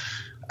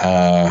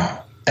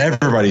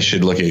 Everybody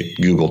should look at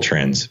Google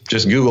Trends.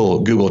 Just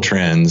Google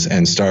Trends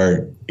and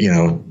start,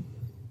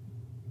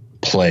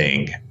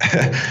 playing.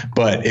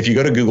 But if you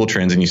go to Google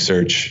Trends and you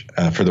search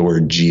for the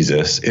word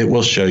Jesus, it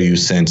will show you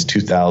since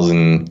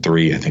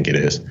 2003, I think it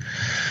is.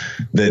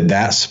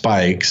 that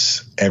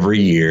spikes every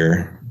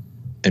year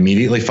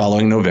immediately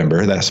following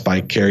November. That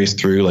spike carries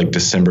through like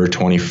December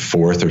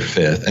 24th or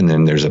 5th, and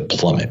then there's a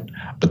plummet.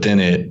 But then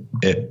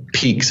it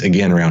peaks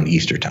again around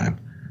Easter time.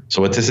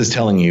 So what this is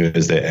telling you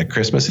is that at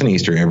Christmas and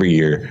Easter every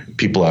year,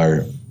 people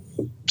are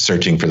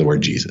searching for the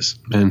word Jesus.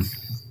 Man,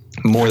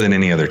 more than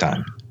any other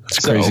time. That's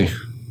crazy.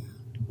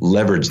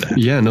 Leverage that.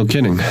 Yeah, no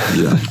kidding.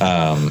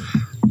 Yeah.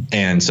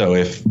 And so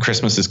if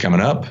Christmas is coming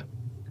up,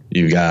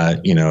 you've got,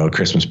 a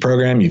Christmas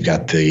program,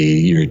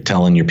 you're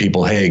telling your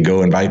people, hey,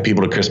 go invite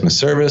people to Christmas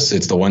service.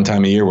 It's the one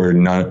time a year where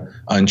not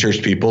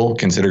unchurched people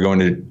consider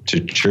going to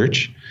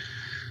church.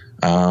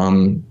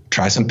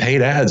 Try some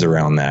paid ads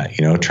around that.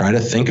 Try to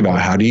think about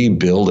how do you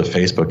build a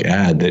Facebook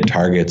ad that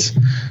targets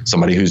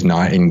somebody who's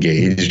not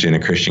engaged in a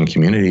Christian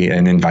community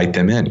and invite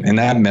them in. And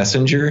that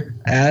messenger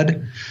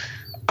ad,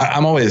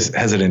 I'm always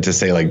hesitant to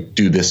say like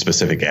do this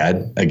specific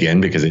ad again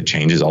because it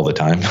changes all the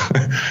time.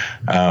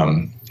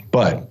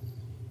 But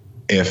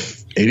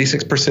if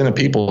 86% of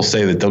people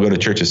say that they'll go to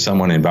church if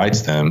someone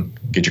invites them,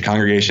 get your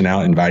congregation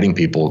out inviting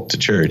people to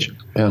church,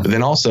 but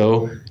then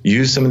also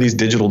use some of these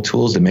digital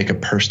tools to make a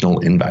personal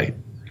invite.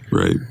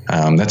 Right.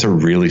 That's a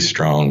really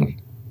strong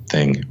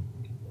thing.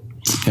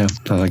 Yeah,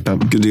 I like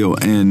that. Good deal.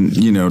 And,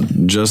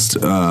 just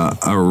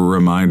a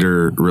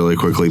reminder really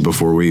quickly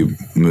before we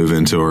move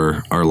into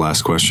our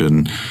last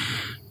question,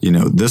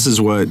 this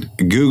is what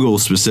Google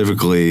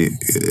specifically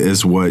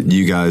is what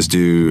you guys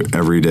do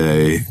every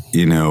day.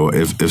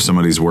 If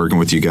somebody's working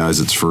with you guys,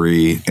 it's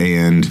free.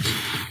 And,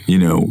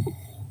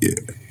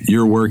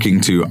 you're working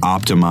to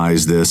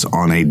optimize this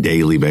on a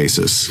daily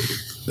basis.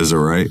 Is that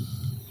right?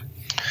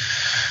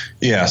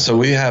 Yeah, so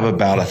we have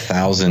about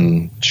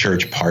 1,000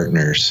 church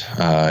partners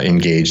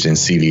engaged in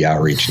CV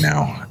outreach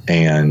now.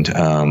 And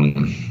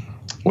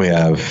we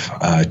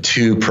have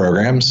 2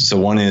 programs. So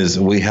one is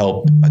we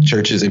help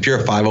churches. If you're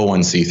a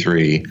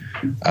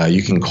 501c3,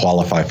 you can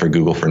qualify for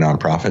Google for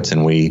Nonprofits,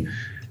 and we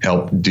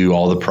help do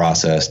all the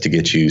process to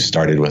get you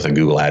started with a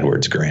Google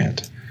AdWords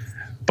grant.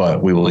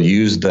 But we will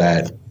use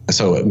that.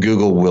 So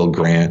Google will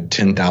grant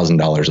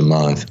 $10,000 a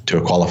month to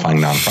a qualifying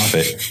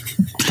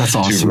nonprofit. That's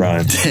awesome. To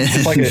run.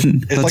 It's like a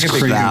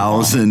big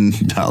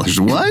 $1,000.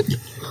 What?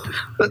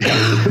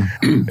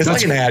 It's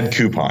like an ad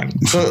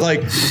coupon. So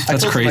like I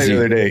told somebody the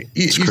other day,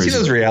 you see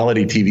those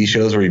reality TV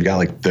shows where you've got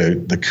like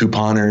the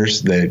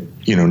couponers that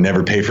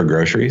never pay for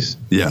groceries?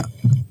 Yeah.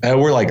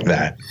 We're like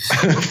that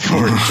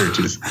for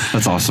churches.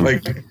 That's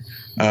awesome.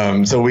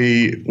 So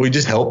we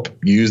just help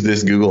use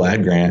this Google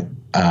ad grant.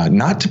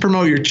 Not to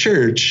promote your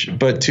church,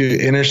 but to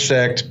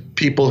intersect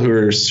people who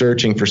are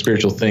searching for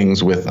spiritual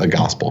things with a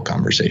gospel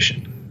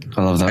conversation.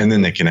 I love that. And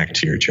then they connect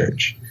to your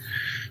church.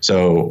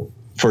 So,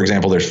 for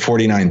example, there's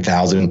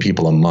 49,000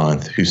 people a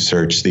month who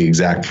search the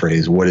exact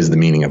phrase, what is the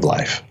meaning of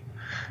life?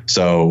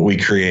 So we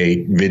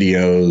create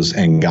videos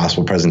and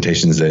gospel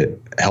presentations that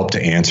help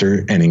to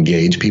answer and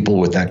engage people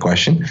with that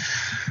question.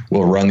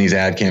 We'll run these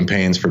ad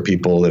campaigns for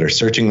people that are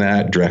searching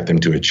that, direct them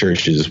to a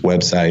church's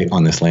website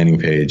on this landing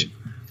page.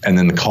 And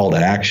then the call to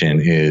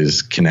action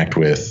is connect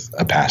with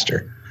a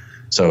pastor.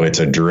 So it's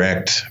a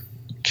direct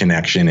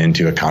connection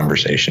into a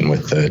conversation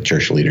with the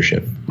church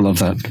leadership. Love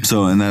that.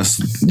 So, and that's,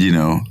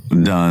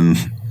 done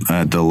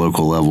at the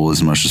local level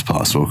as much as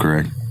possible,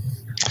 correct?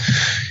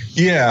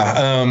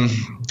 Yeah.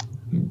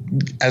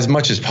 As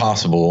much as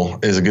possible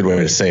is a good way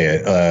to say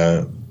it.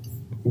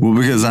 Well,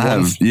 because I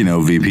have,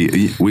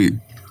 VP,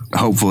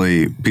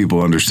 hopefully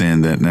people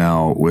understand that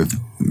now with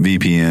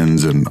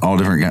VPNs and all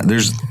different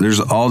kinds. There's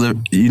all the,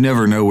 you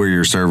never know where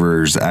your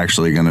server is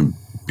actually going to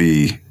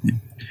be.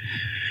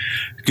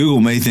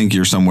 Google may think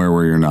you're somewhere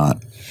where you're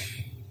not.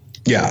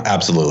 Yeah,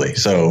 absolutely.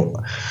 So,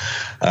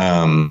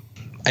 and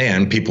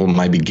people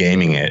might be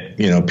gaming it.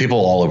 People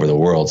all over the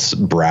world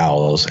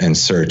browse and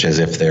search as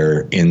if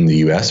they're in the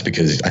U.S.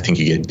 because I think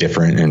you get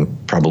different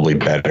and probably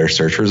better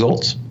search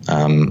results.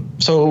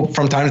 So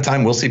from time to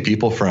time, we'll see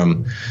people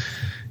from,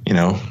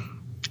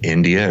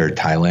 India or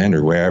Thailand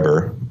or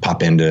wherever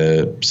pop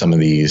into some of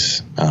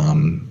these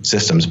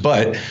systems.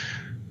 But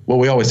what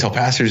we always tell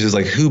pastors is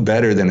like, who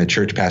better than a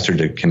church pastor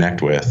to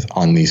connect with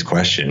on these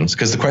questions?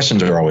 Because the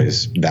questions are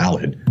always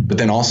valid. But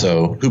then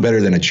also, who better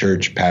than a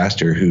church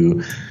pastor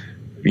who,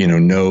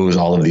 knows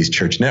all of these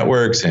church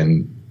networks?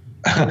 And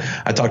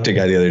I talked to a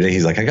guy the other day.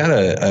 He's like, I got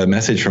a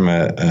message from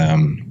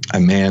a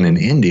man in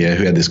India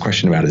who had this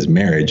question about his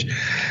marriage.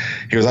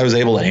 He goes, I was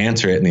able to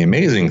answer it. And the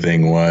amazing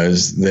thing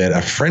was that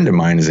a friend of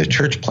mine is a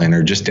church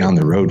planner just down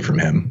the road from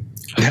him.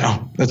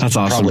 Now, that's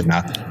awesome. Probably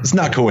not. It's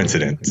not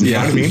coincidence. You know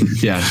what I mean?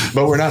 Yeah.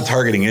 But we're not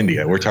targeting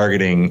India. We're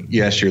targeting,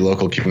 yes, your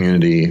local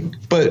community.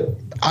 But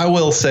I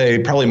will say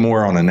probably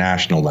more on a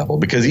national level,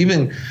 because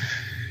even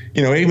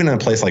in a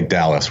place like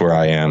Dallas where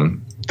I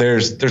am,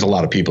 there's a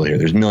lot of people here.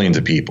 There's millions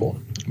of people.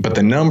 But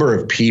the number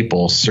of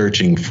people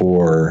searching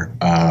for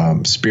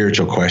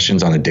spiritual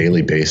questions on a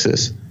daily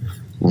basis,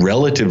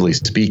 relatively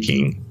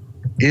speaking,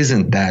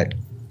 isn't that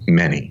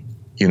many.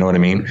 You know what I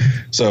mean?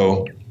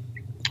 So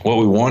what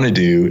we want to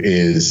do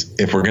is,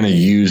 if we're going to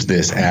use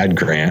this ad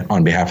grant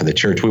on behalf of the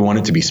church, we want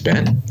it to be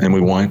spent, and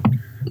we want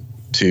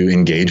to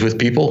engage with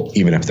people,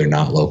 even if they're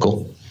not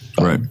local.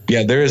 Right.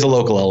 Yeah, there is a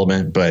local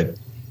element, but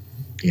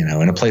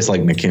in a place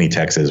like McKinney,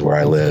 Texas, where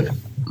I live,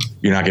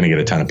 you're not going to get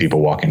a ton of people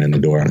walking in the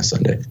door on a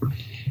Sunday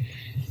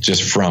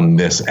just from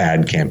this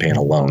ad campaign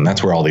alone.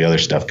 That's where all the other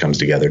stuff comes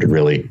together to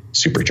really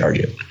supercharge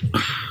it.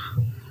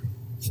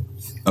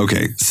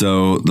 Okay,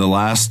 so the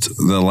last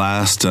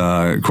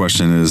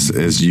question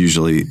is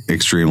usually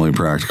extremely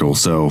practical.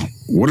 So,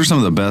 what are some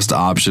of the best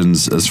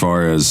options as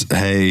far as,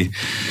 hey,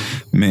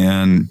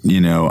 man,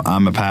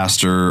 I'm a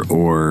pastor,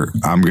 or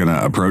I'm going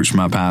to approach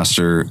my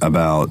pastor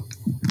about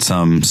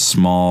some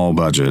small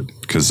budget,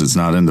 because it's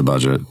not in the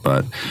budget,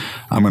 but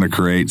I'm going to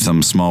create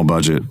some small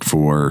budget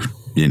for,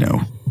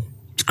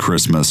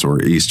 Christmas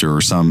or Easter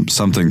or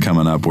something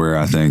coming up where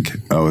I think,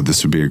 oh,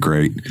 this would be a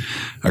great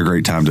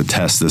time to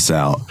test this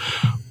out.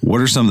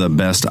 What are some of the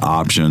best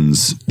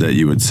options that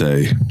you would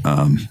say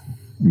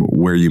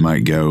where you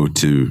might go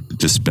to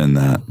spend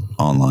that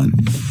online?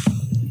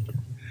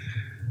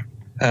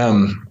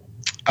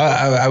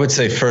 I would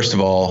say, first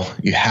of all,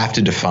 you have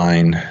to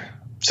define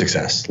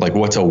success. Like,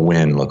 what's a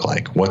win look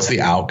like? What's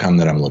the outcome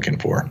that I'm looking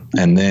for?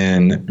 And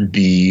then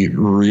be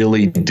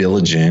really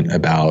diligent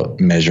about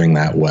measuring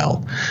that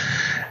well.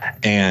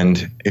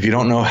 And if you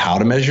don't know how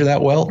to measure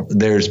that well,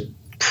 there's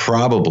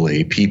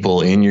probably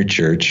people in your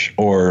church,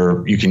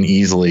 or you can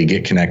easily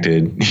get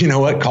connected. You know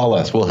what? Call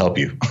us. We'll help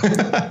you.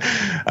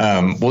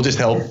 We'll just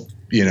help,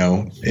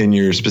 in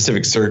your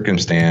specific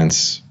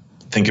circumstance,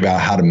 think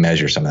about how to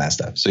measure some of that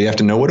stuff. So you have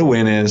to know what a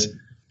win is.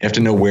 You have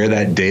to know where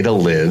that data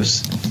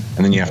lives,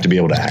 and then you have to be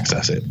able to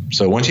access it.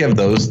 So once you have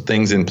those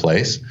things in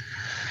place,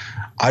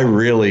 I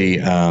really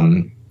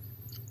am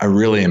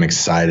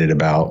excited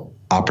about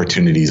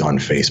opportunities on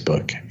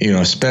Facebook,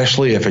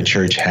 especially if a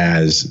church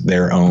has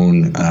their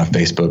own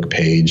Facebook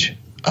page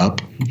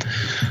up,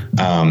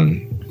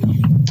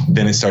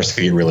 then it starts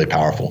to get really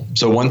powerful.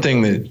 So one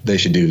thing that they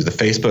should do is the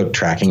Facebook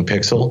tracking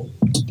pixel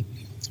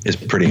is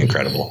pretty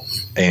incredible.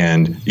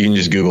 And you can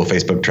just Google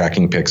Facebook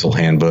tracking pixel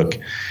handbook.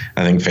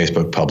 I think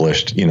Facebook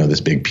published,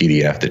 this big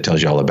PDF that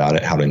tells you all about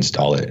it, how to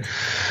install it.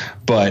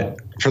 But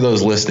for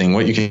those listening,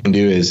 what you can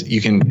do is you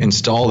can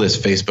install this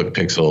Facebook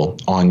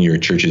pixel on your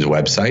church's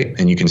website,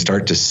 and you can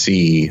start to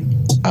see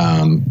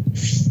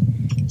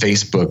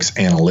Facebook's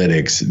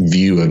analytics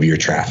view of your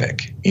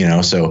traffic.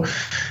 So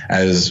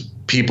as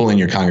people in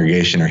your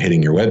congregation are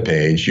hitting your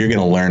webpage, you're going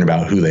to learn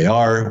about who they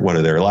are, what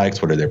are their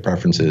likes, what are their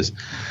preferences.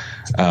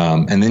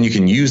 And then you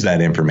can use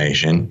that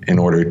information in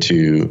order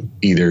to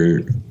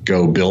either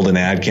go build an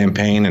ad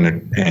campaign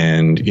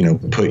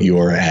and put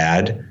your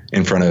ad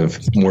in front of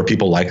more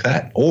people like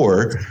that.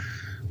 Or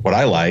what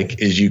I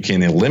like is you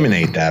can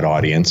eliminate that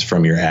audience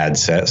from your ad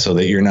set so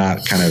that you're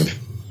not kind of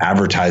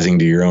advertising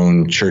to your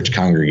own church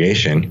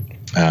congregation.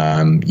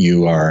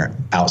 You are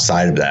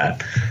outside of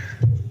that.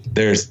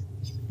 There's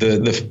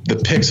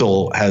the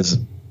pixel has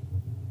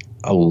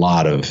a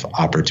lot of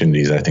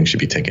opportunities I think should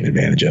be taken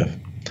advantage of.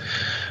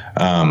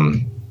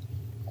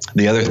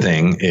 The other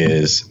thing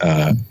is,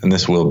 and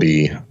this will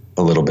be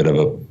a little bit of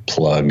a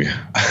plug.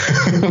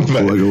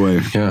 Plug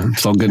away. Yeah,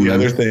 it's all good. The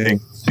other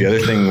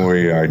thing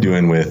we are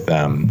doing with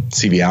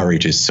CV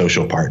Outreach is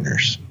Social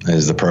Partners,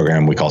 is the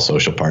program we call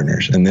Social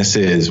Partners. And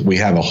we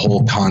have a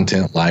whole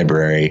content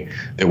library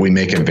that we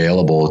make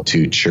available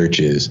to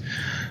churches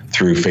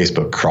through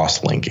Facebook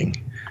cross-linking.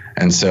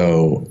 And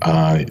so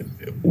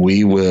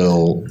we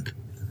will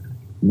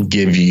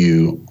give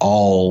you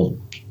all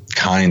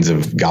kinds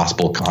of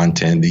gospel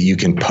content that you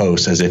can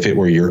post as if it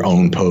were your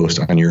own post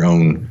on your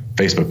own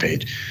Facebook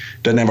page.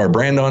 Doesn't have our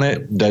brand on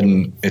it.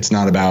 It's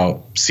not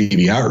about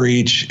CV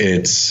Outreach.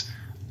 It's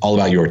all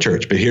about your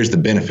church. But here's the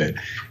benefit.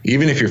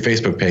 Even if your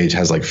Facebook page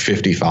has like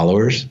 50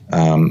 followers,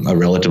 a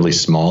relatively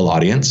small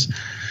audience,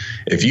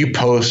 if you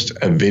post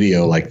a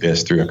video like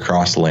this through a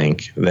cross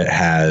link that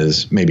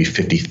has maybe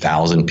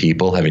 50,000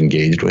 people have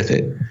engaged with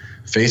it,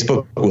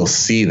 Facebook will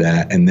see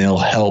that and they'll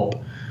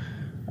help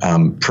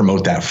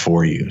promote that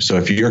for you. So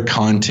if your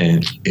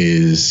content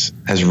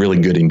has really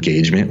good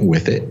engagement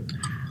with it,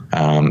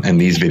 and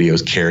these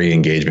videos carry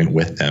engagement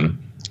with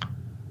them,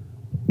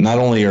 not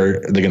only are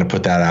they going to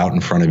put that out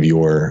in front of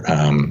your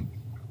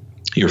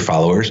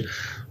followers,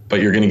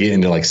 but you're going to get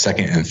into like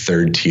second and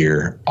third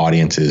tier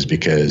audiences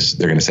because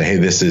they're going to say, hey,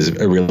 this is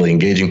a really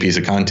engaging piece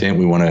of content.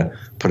 We want to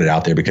put it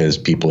out there because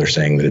people are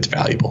saying that it's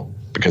valuable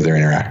because they're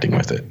interacting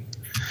with it.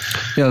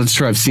 Yeah, that's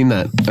true. I've seen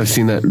that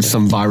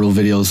some viral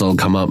videos will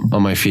come up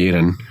on my feed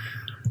and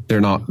they're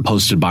not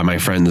posted by my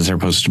friends. They're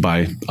posted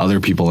by other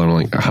people. And I'm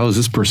like, how is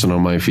this person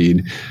on my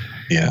feed?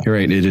 Yeah. You're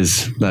right. It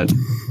is that.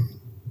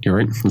 You're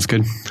right. That's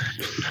good.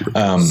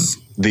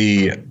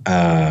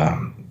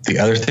 The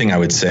other thing I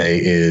would say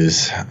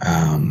is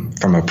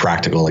from a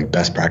practical, like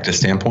best practice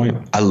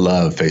standpoint, I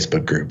love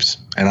Facebook groups,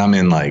 and I'm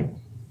in like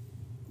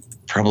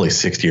probably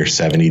 60 or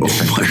 70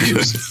 different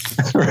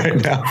groups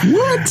right now.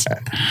 What?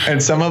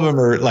 And some of them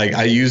are like,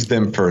 I use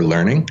them for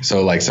learning.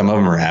 So like some of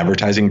them are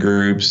advertising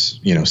groups,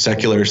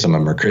 secular, some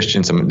of them are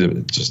Christian, some of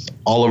them just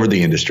all over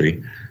the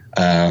industry.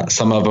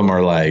 Some of them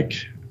are like,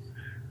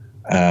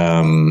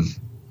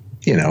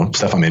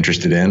 stuff I'm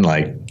interested in,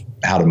 like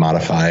how to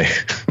modify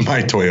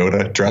my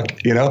Toyota truck,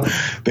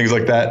 things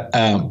like that.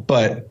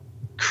 But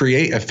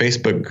create a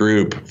Facebook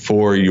group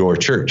for your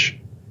church.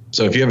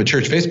 So if you have a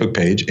church Facebook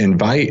page,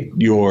 invite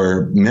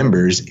your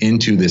members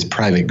into this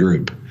private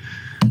group.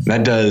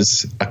 That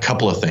does a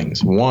couple of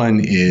things.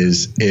 One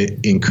is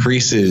it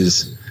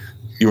increases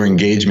your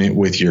engagement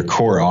with your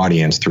core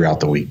audience throughout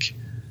the week.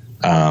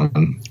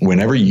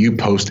 Whenever you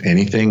post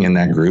anything in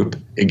that group,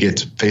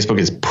 Facebook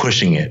is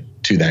pushing it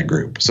to that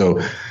group. So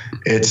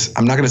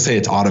I'm not going to say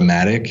it's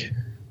automatic,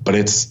 but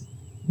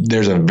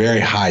there's a very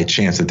high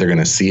chance that they're going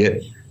to see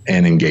it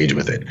and engage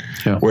with it.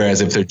 Yeah. Whereas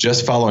if they're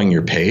just following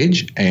your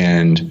page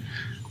and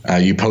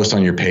you post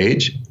on your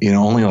page,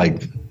 only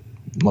like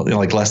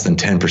less than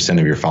 10%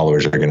 of your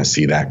followers are going to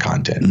see that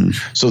content. Mm.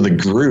 So the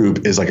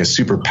group is like a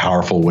super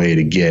powerful way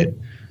to get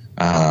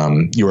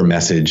your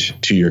message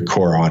to your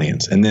core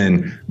audience. And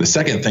then the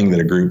second thing that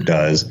a group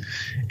does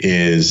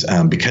is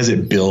because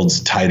it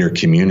builds tighter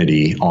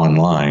community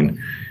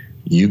online,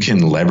 you can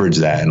leverage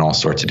that in all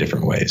sorts of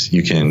different ways.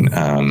 You can,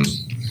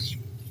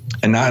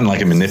 and not in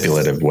like a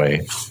manipulative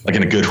way, like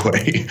in a good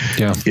way.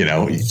 Yeah.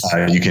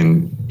 You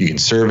can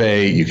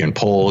survey, you can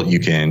poll, you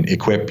can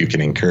equip, you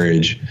can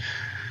encourage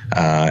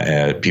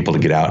people to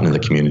get out into the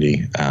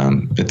community.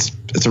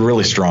 It's a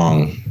really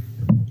strong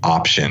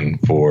option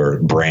for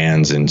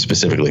brands and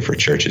specifically for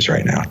churches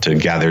right now to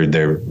gather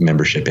their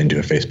membership into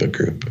a Facebook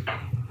group.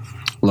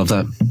 Love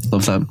that.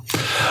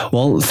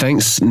 Well,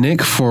 thanks,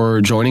 Nick, for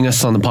joining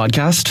us on the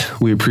podcast.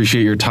 We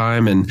appreciate your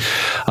time, and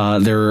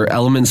there are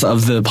elements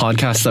of the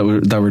podcast that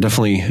were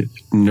definitely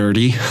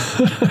nerdy.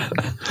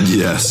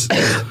 Yes.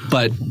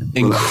 But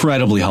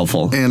incredibly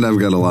helpful. And I've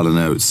got a lot of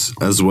notes,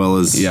 as well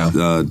as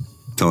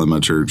telling my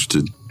church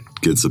to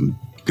get some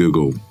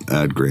Google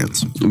ad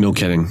grants. No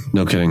kidding.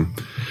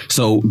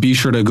 So be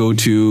sure to go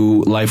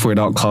to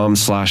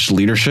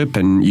lifeway.com/leadership,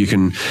 and you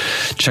can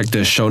check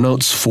the show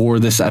notes for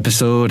this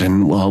episode,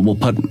 and we'll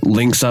put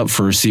links up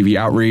for CV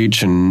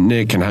Outreach and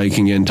Nick and how you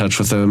can get in touch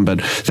with them.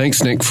 But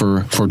thanks, Nick,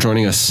 for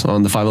joining us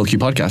on the 5LQ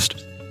podcast.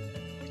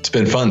 It's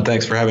been fun.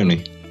 Thanks for having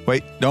me.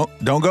 Wait, don't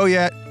go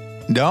yet.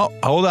 No,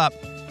 hold up.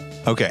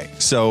 Okay,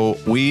 so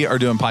we are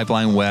doing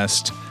Pipeline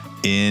West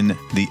in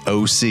the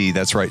OC.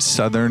 That's right,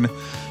 Southern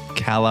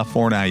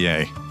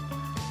California,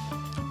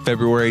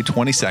 February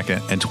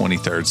 22nd and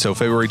 23rd. So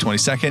February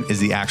 22nd is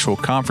the actual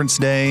conference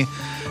day.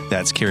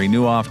 That's Carey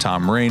Nieuwhof,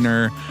 Tom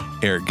Rainer,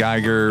 Eric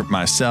Geiger,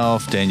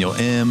 myself, Daniel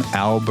M.,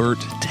 Albert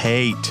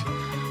Tate.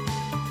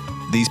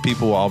 These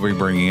people will all be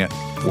bringing it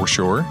for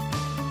sure.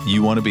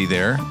 You want to be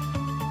there,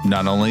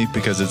 not only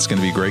because it's going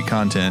to be great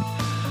content,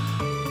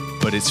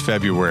 but it's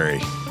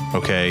February.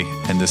 Okay,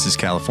 and this is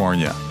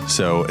California.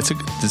 So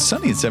the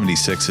sunny at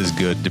 76 is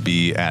good to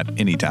be at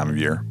any time of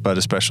year, but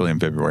especially in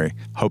February.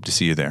 Hope to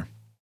see you there.